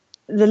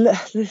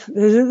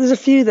there's a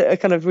few that are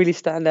kind of really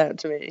stand out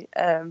to me.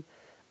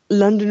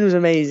 London was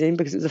amazing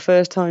because it was the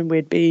first time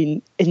we'd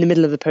been in the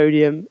middle of the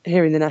podium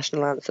hearing the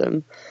national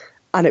anthem,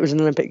 and it was an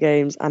Olympic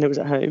Games and it was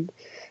at home.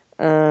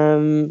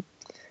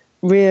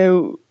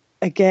 Rio,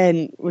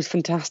 again, was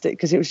fantastic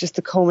because it was just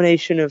the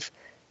culmination of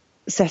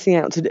setting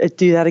out to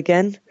do that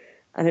again,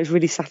 and it was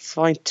really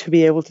satisfying to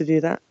be able to do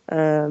that.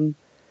 I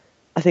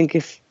think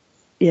if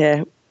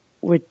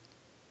we'd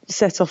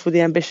set off with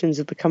the ambitions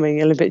of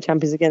becoming Olympic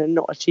champions again and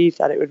not achieve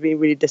that, it would be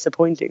really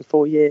disappointing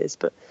 4 years.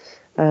 But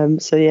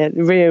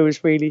Rio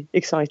was really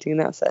exciting in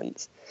that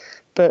sense.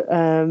 But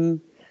I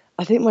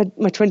think my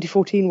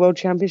 2014 World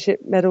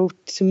Championship medal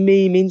to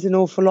me means an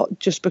awful lot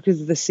just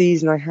because of the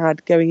season I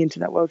had going into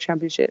that World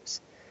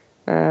Championships.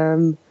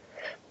 But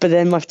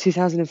then my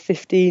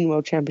 2015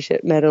 World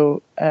Championship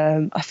medal,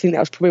 I think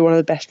that was probably one of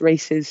the best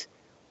races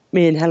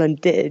me and Helen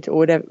did or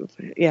whatever,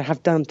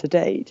 have done to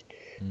date.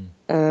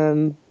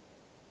 And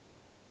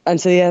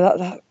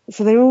so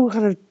so they all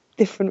kind of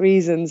different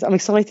reasons. I'm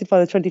excited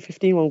by the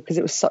 2015 one because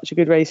it was such a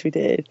good race we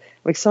did.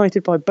 I'm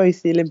excited by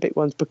both the Olympic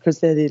ones because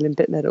they're the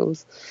Olympic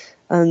medals.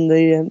 And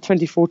the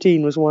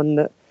 2014 was one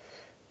that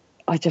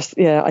I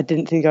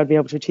didn't think I'd be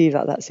able to achieve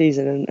that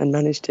season and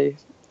managed to.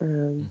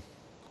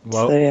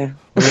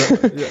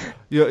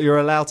 You're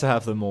allowed to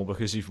have them all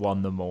because you've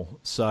won them all.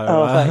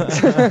 So,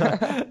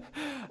 thanks.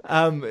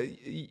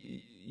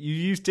 You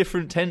used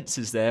different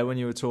tenses there when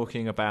you were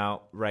talking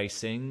about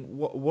racing.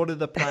 What are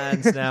the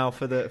plans now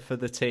for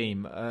the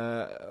team?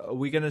 Are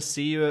we going to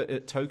see you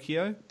at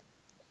Tokyo?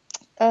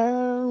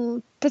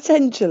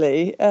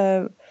 Potentially.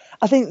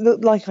 I think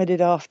that, like I did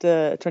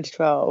after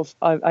 2012,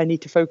 I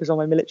need to focus on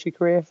my military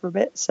career for a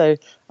bit. So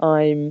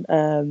I've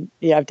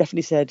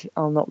definitely said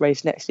I'll not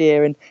race next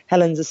year. And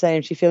Helen's the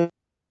same. She feels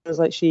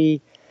like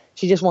she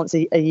just wants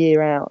a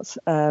year out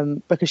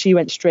because she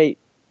went straight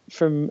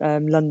from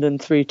London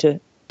through to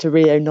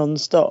Rio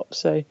non-stop.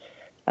 So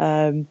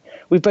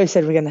we've both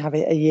said we're going to have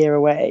a year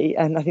away.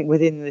 And I think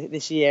within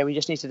this year, we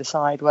just need to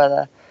decide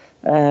whether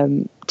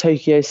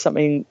Tokyo is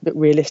something that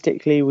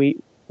realistically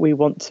we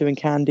want to and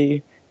can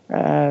do.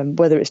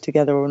 Whether it's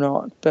together or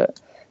not, but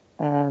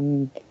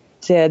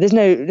there's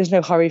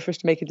no hurry for us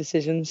to make a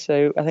decision.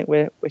 So I think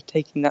we're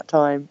taking that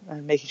time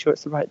and making sure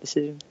it's the right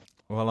decision.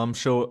 Well, I'm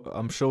sure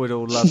we'd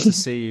all love to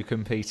see you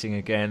competing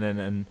again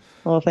and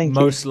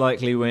most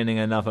likely winning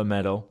another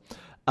medal.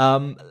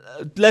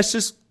 Let's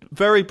just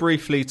very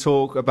briefly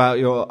talk about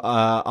your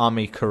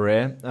army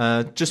career.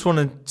 Just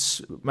wanted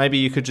maybe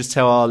you could just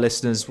tell our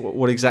listeners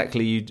what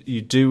exactly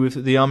you do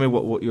with the army,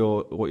 what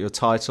your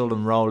title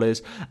and role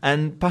is,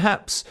 and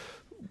perhaps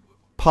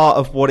part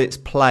of what it's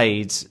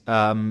played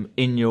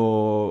in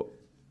your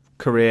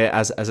career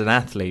as an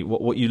athlete.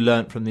 What you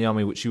learnt from the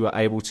army, which you were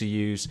able to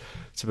use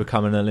to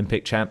become an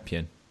Olympic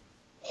champion.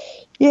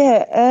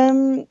 Yeah.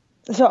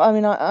 So I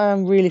mean,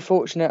 I'm really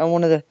fortunate. I'm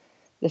one of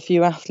the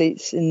few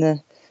athletes in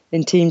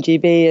Team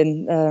GB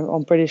and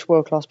on British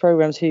world-class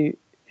programs who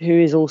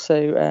is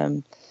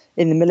also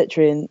in the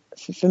military. And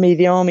for me,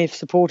 the army have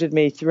supported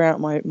me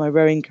throughout my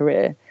rowing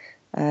career.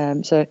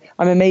 So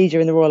I'm a major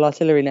in the Royal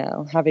Artillery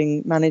now,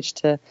 having managed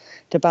to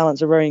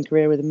balance a rowing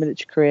career with a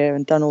military career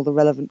and done all the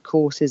relevant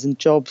courses and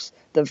jobs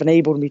that have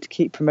enabled me to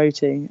keep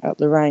promoting up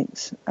the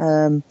ranks.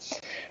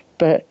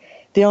 But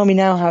the army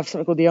now have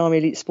something called the Army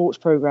Elite Sports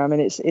Programme,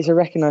 and it's a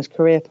recognised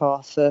career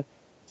path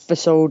for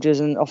soldiers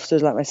and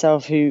officers like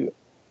myself who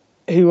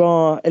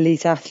are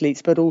elite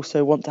athletes but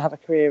also want to have a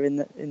career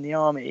in the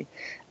army,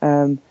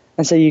 and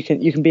so you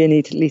can be an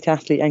elite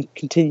athlete and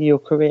continue your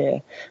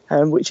career,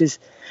 which is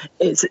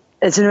it's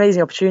an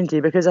amazing opportunity,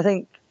 because I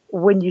think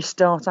when you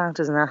start out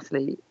as an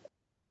athlete,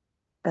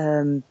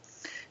 you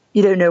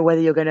don't know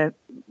whether you're going to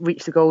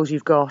reach the goals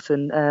you've got,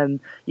 and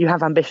you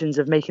have ambitions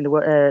of making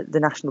the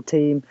national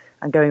team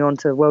and going on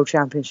to World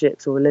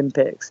Championships or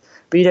Olympics,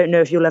 but you don't know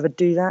if you'll ever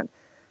do that.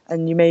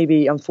 And you may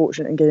be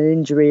unfortunate and get an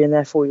injury, and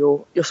therefore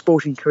your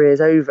sporting career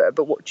is over.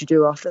 But what do you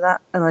do after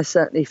that? And I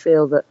certainly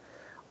feel that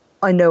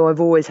I know I've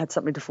always had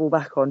something to fall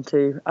back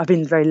onto. I've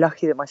been very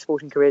lucky that my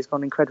sporting career has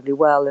gone incredibly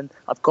well, and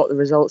I've got the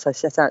results I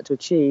set out to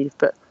achieve.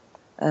 But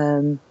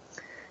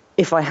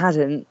if I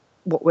hadn't,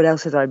 what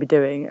else would I be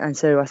doing? And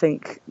so I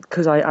think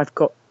because I've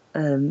got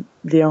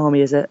the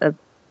army as a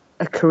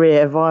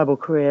career, a viable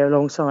career,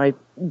 alongside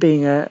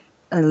being an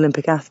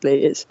Olympic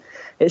athlete,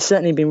 it's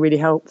certainly been really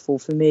helpful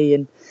for me.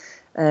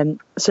 And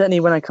certainly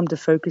when I come to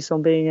focus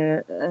on being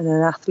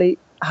an athlete,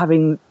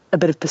 having a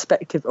bit of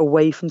perspective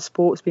away from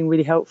sports has been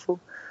really helpful.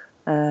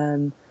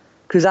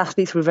 Because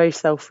athletes, we're very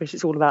selfish.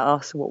 It's all about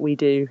us and what we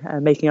do,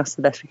 making us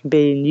the best we can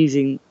be and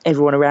using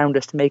everyone around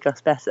us to make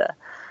us better.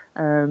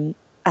 And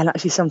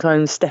actually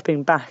sometimes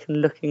stepping back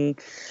and looking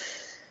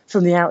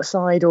from the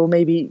outside, or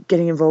maybe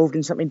getting involved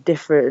in something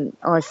different,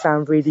 I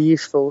found really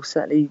useful.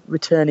 Certainly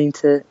returning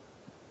to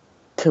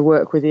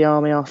work with the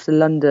army after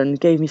London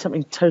gave me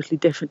something totally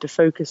different to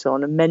focus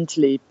on, and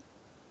mentally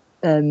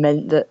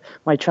meant that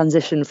my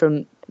transition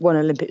from one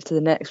Olympics to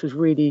the next was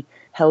really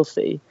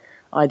healthy.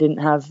 I didn't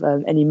have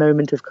any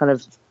moment of kind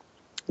of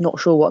not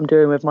sure what I'm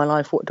doing with my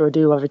life. What do I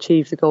do? I've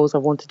achieved the goals I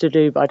wanted to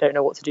do, but I don't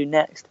know what to do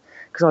next,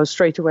 because I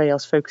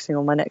was focusing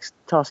on my next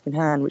task in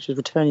hand, which was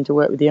returning to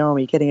work with the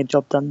army, getting a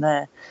job done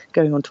there,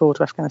 going on tour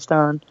to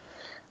Afghanistan.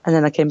 And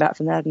then I came back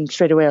from that, and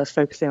straight away I was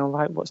focusing on,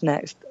 right, what's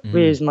next?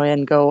 Here's my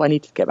end goal. I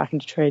need to get back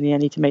into training. I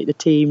need to make the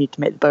team, need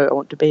to make the boat I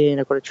want to be in.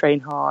 I've got to train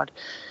hard.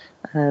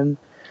 So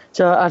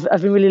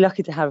I've been really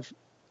lucky to have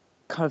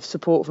kind of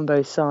support from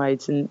both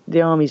sides, and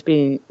the army's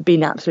been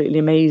absolutely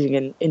amazing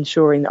in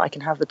ensuring that I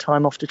can have the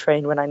time off to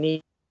train when I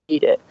need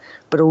it,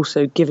 but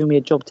also giving me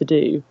a job to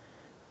do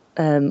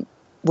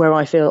where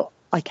I feel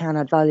I can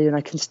add value and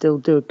I can still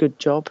do a good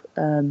job.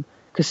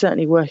 Because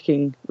certainly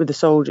working with the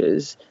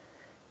soldiers,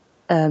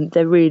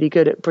 they're really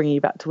good at bringing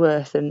you back to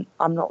earth, and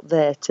I'm not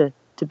there to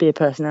be a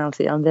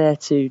personality. I'm there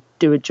to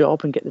do a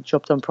job and get the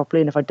job done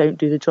properly, and if I don't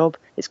do the job,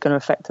 it's going to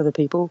affect other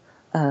people.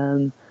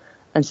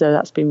 And so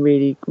that's been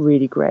really,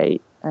 really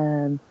great.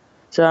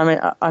 So I mean,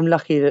 I'm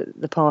lucky that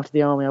the part of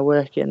the army I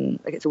work in,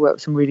 I get to work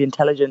with some really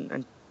intelligent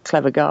and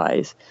clever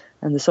guys,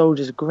 and the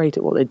soldiers are great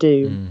at what they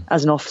do.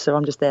 As an officer,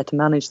 I'm just there to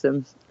manage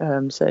them.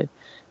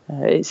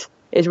 It's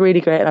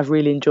really great, and I've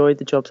really enjoyed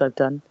the jobs I've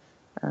done.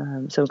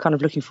 So I'm kind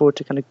of looking forward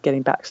to kind of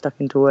getting back stuck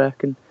into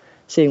work and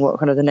seeing what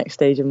kind of the next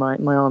stage of my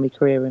army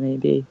career may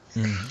be.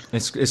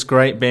 It's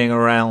great being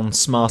around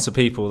smarter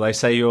people. They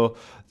say you're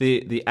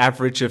the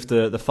average of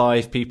the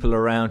 5 people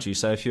around you.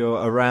 So if you're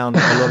around a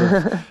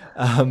lot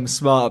of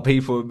smart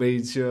people, it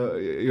means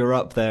you're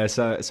up there.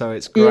 So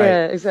it's great.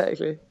 Yeah,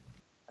 exactly.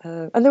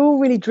 And they're all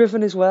really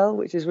driven as well,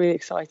 which is really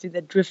exciting.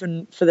 They're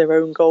driven for their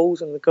own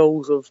goals and the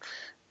goals of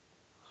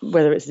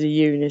whether it's the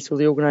unit or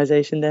the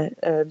organisation.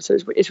 So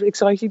it's really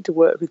exciting to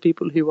work with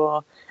people who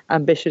are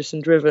ambitious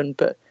and driven,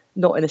 but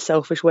not in a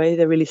selfish way.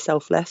 They're really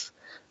selfless,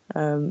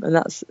 and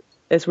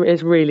it's a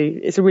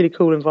really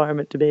cool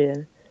environment to be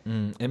in.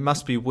 It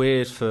must be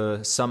weird for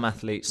some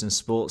athletes and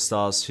sports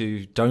stars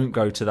who don't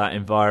go to that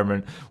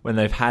environment when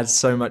they've had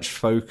so much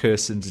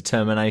focus and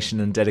determination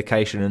and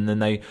dedication, and then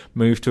they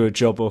move to a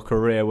job or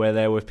career where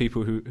they're with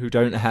people who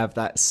don't have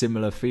that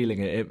similar feeling.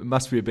 It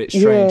must be a bit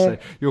strange. So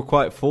you're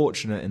quite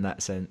fortunate in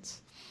that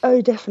sense. Oh,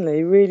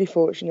 definitely, really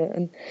fortunate.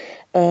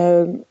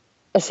 And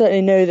I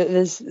certainly know that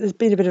there's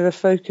been a bit of a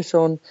focus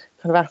on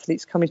kind of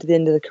athletes coming to the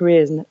end of their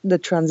careers and the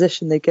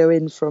transition they go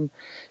in from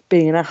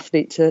being an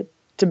athlete to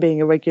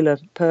being a regular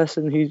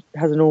person who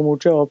has a normal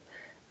job.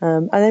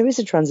 And there is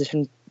a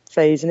transition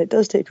phase, and it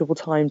does take people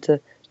time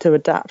to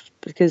adapt,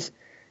 because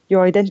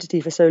your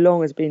identity for so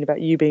long has been about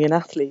you being an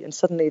athlete, and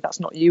suddenly that's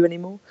not you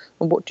anymore.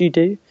 And what do you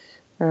do?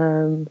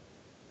 And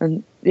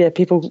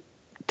people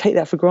take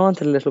that for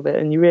granted a little bit,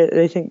 and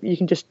they think you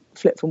can just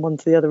flip from one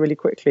to the other really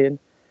quickly, and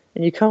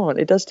you can't.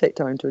 It does take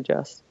time to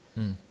adjust.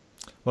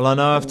 Well, I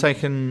know I've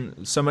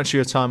taken so much of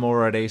your time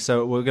already,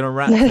 so we're going to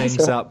wrap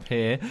things up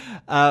here.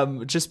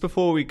 Just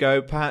before we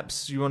go,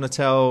 perhaps you want to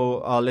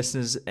tell our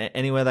listeners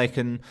anywhere they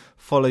can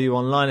follow you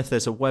online, if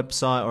there's a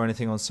website or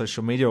anything on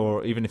social media,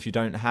 or even if you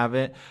don't have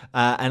it,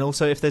 and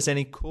also if there's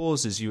any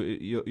causes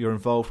you're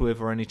involved with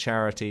or any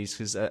charities,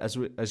 because as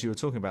you were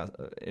talking about,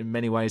 in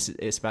many ways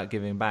it's about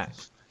giving back.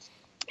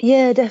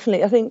 Yeah,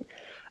 definitely. I think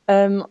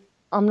I'm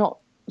not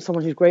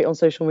someone who's great on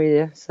social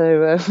media,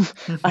 so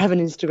I have an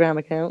Instagram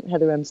account,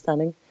 Heather M.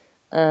 Stanning,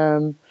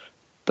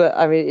 but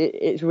I mean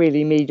it's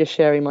really me just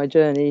sharing my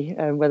journey,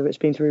 whether it's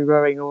been through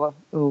rowing or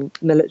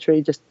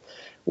military, just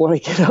what I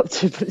get up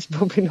to, but it's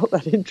probably not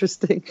that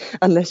interesting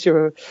unless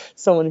you're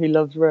someone who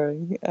loves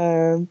rowing.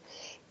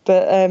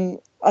 But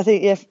I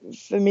think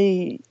for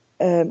me,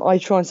 I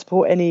try and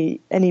support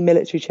any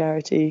military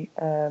charity,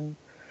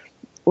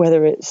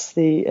 whether it's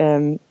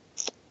the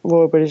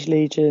Royal British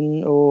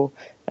Legion or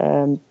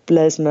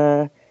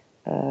BLESMA,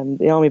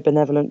 the Army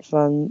Benevolent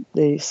Fund,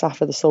 the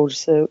SAFA, the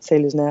Soldiers,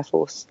 Sailors and Air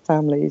Force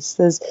families.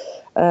 There's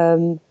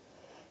so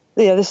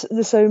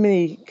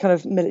many kind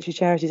of military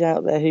charities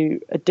out there who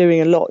are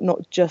doing a lot,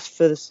 not just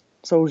for the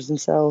soldiers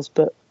themselves,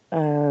 but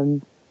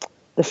the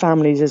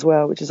families as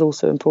well, which is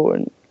also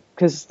important,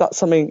 because that's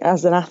something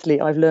as an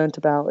athlete I've learned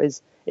about.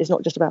 It's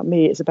not just about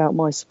me, it's about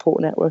my support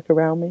network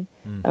around me.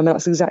 And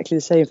that's exactly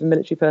the same for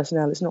military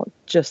personnel. It's not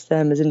just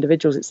them as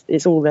individuals,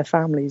 it's all their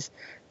families.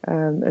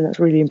 And that's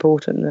really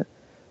important, that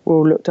we're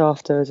all looked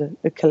after as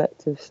a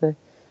collective. So,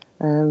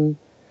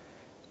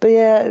 but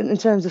yeah, in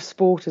terms of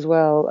sport as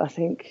well, I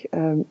think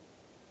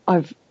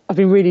I've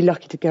been really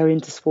lucky to go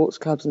into sports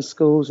clubs and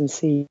schools and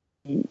see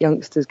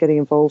youngsters getting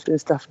involved in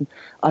stuff, and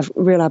I've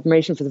real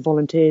admiration for the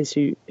volunteers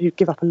who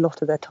give up a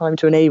lot of their time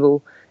to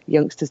enable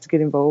youngsters to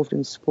get involved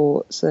in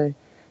sport. So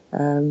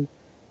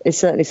it's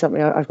certainly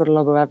something I've got a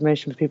lot of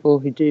admiration for people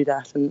who do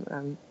that,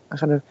 and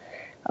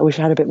I wish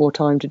I had a bit more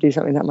time to do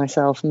something like that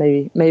myself.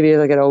 Maybe as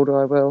I get older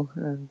I will.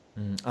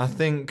 I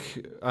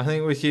think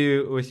with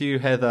you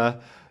Heather,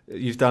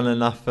 you've done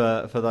enough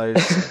for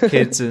those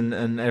kids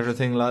and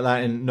everything like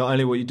that, and not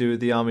only what you do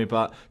with the army,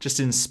 but just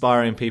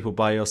inspiring people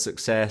by your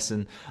success.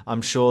 And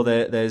I'm sure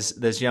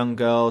there's young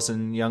girls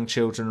and young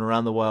children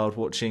around the world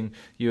watching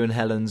you and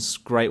Helen's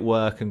great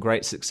work and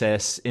great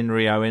success in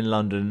Rio, in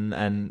London,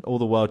 and all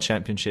the world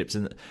championships,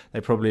 and they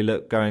probably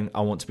look going,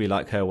 I want to be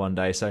like her one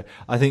day. So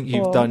I think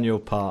you've done your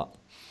part.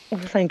 Well,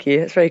 thank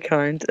you. That's very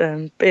kind.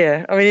 But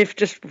yeah, I mean, if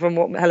just from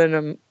what Helen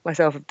and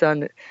myself have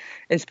done, it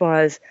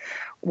inspires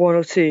one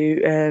or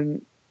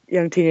two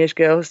young teenage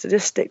girls to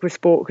just stick with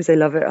sport because they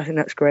love it. I think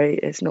that's great.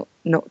 It's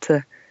not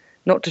to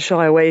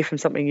shy away from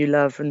something you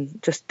love, and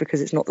just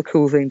because it's not the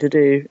cool thing to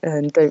do,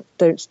 and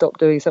don't stop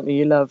doing something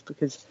you love,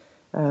 because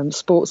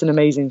sport's an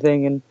amazing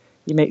thing, and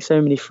you make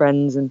so many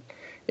friends, and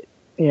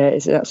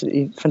it's an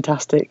absolutely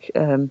fantastic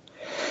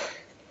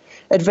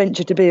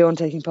adventure to be on,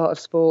 taking part of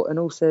sport, and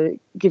also it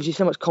gives you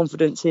so much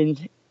confidence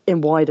in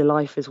wider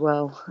life as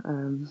well.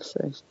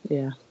 So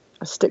yeah,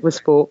 I stick with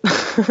sport.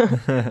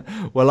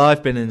 Well,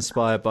 I've been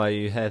inspired by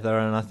you, Heather,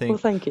 and I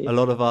think thank you. A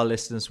lot of our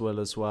listeners will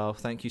as well.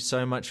 Thank you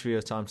so much for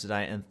your time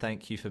today, and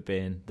thank you for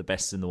being the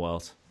best in the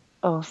world.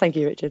 Oh, thank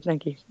you, Richard.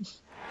 Thank you.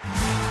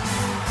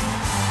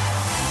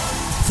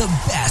 The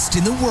Best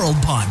in the World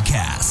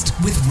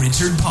podcast with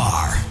Richard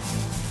Parr.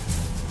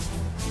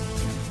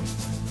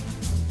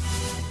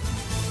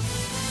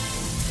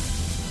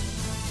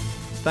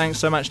 Thanks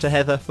so much to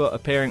Heather for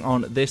appearing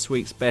on this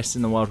week's Best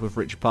in the World with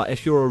Richard Parr.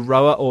 If you're a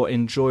rower or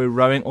enjoy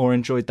rowing or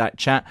enjoyed that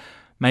chat,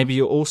 maybe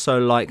you also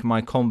like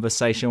my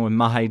conversation with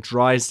Mahe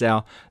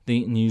Drysdale,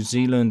 the New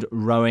Zealand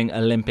rowing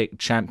Olympic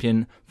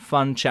champion.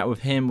 Fun chat with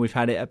him. We've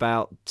had it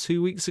about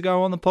 2 weeks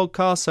ago on the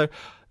podcast, so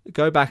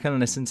go back and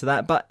listen to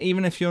that. But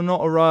even if you're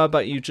not a rower,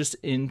 but you just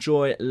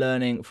enjoy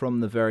learning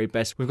from the very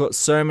best, we've got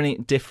so many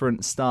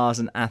different stars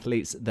and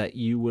athletes that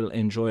you will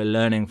enjoy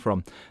learning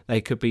from. They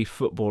could be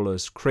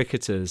footballers,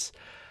 cricketers.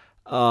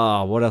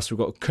 What else we've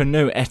got?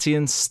 Canoe,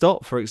 Etienne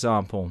Stott, for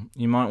example.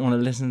 You might want to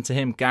listen to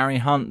him. Gary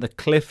Hunt, the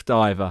cliff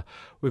diver.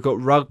 We've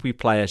got rugby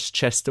players,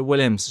 Chester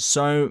Williams.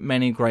 So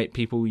many great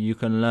people you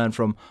can learn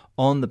from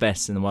on the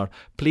Best in the World.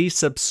 Please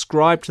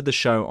subscribe to the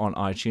show on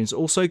iTunes.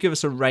 Also give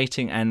us a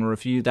rating and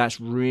review.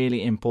 That's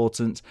really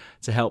important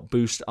to help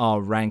boost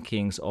our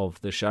rankings of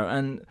the show.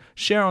 And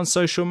share on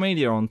social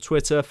media, on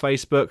Twitter,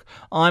 Facebook.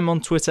 I'm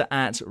on Twitter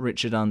at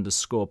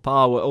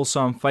Richard_Parr. We're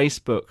also on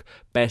Facebook,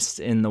 Best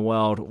in the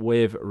World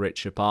with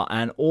Richard Parr.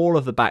 And all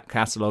of the back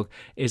catalogue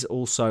is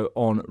also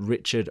on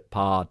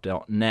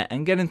richardparr.net.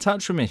 And get in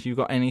touch with me if you've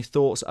got any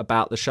thoughts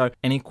about the show,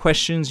 any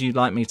questions you'd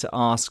like me to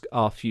ask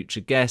our future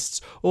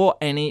guests, or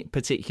any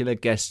particular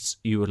guests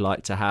you would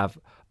like to have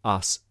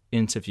us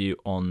interview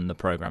on the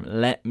program.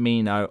 Let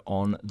me know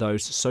on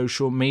those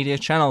social media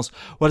channels.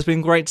 Well, it's been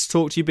great to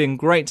talk to you, been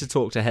great to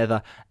talk to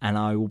Heather, and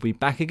I will be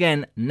back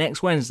again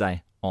next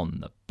Wednesday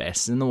on the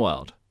Best in the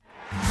World.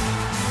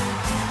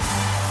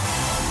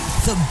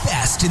 The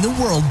Best in the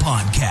World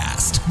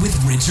podcast with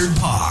Richard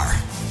Parr.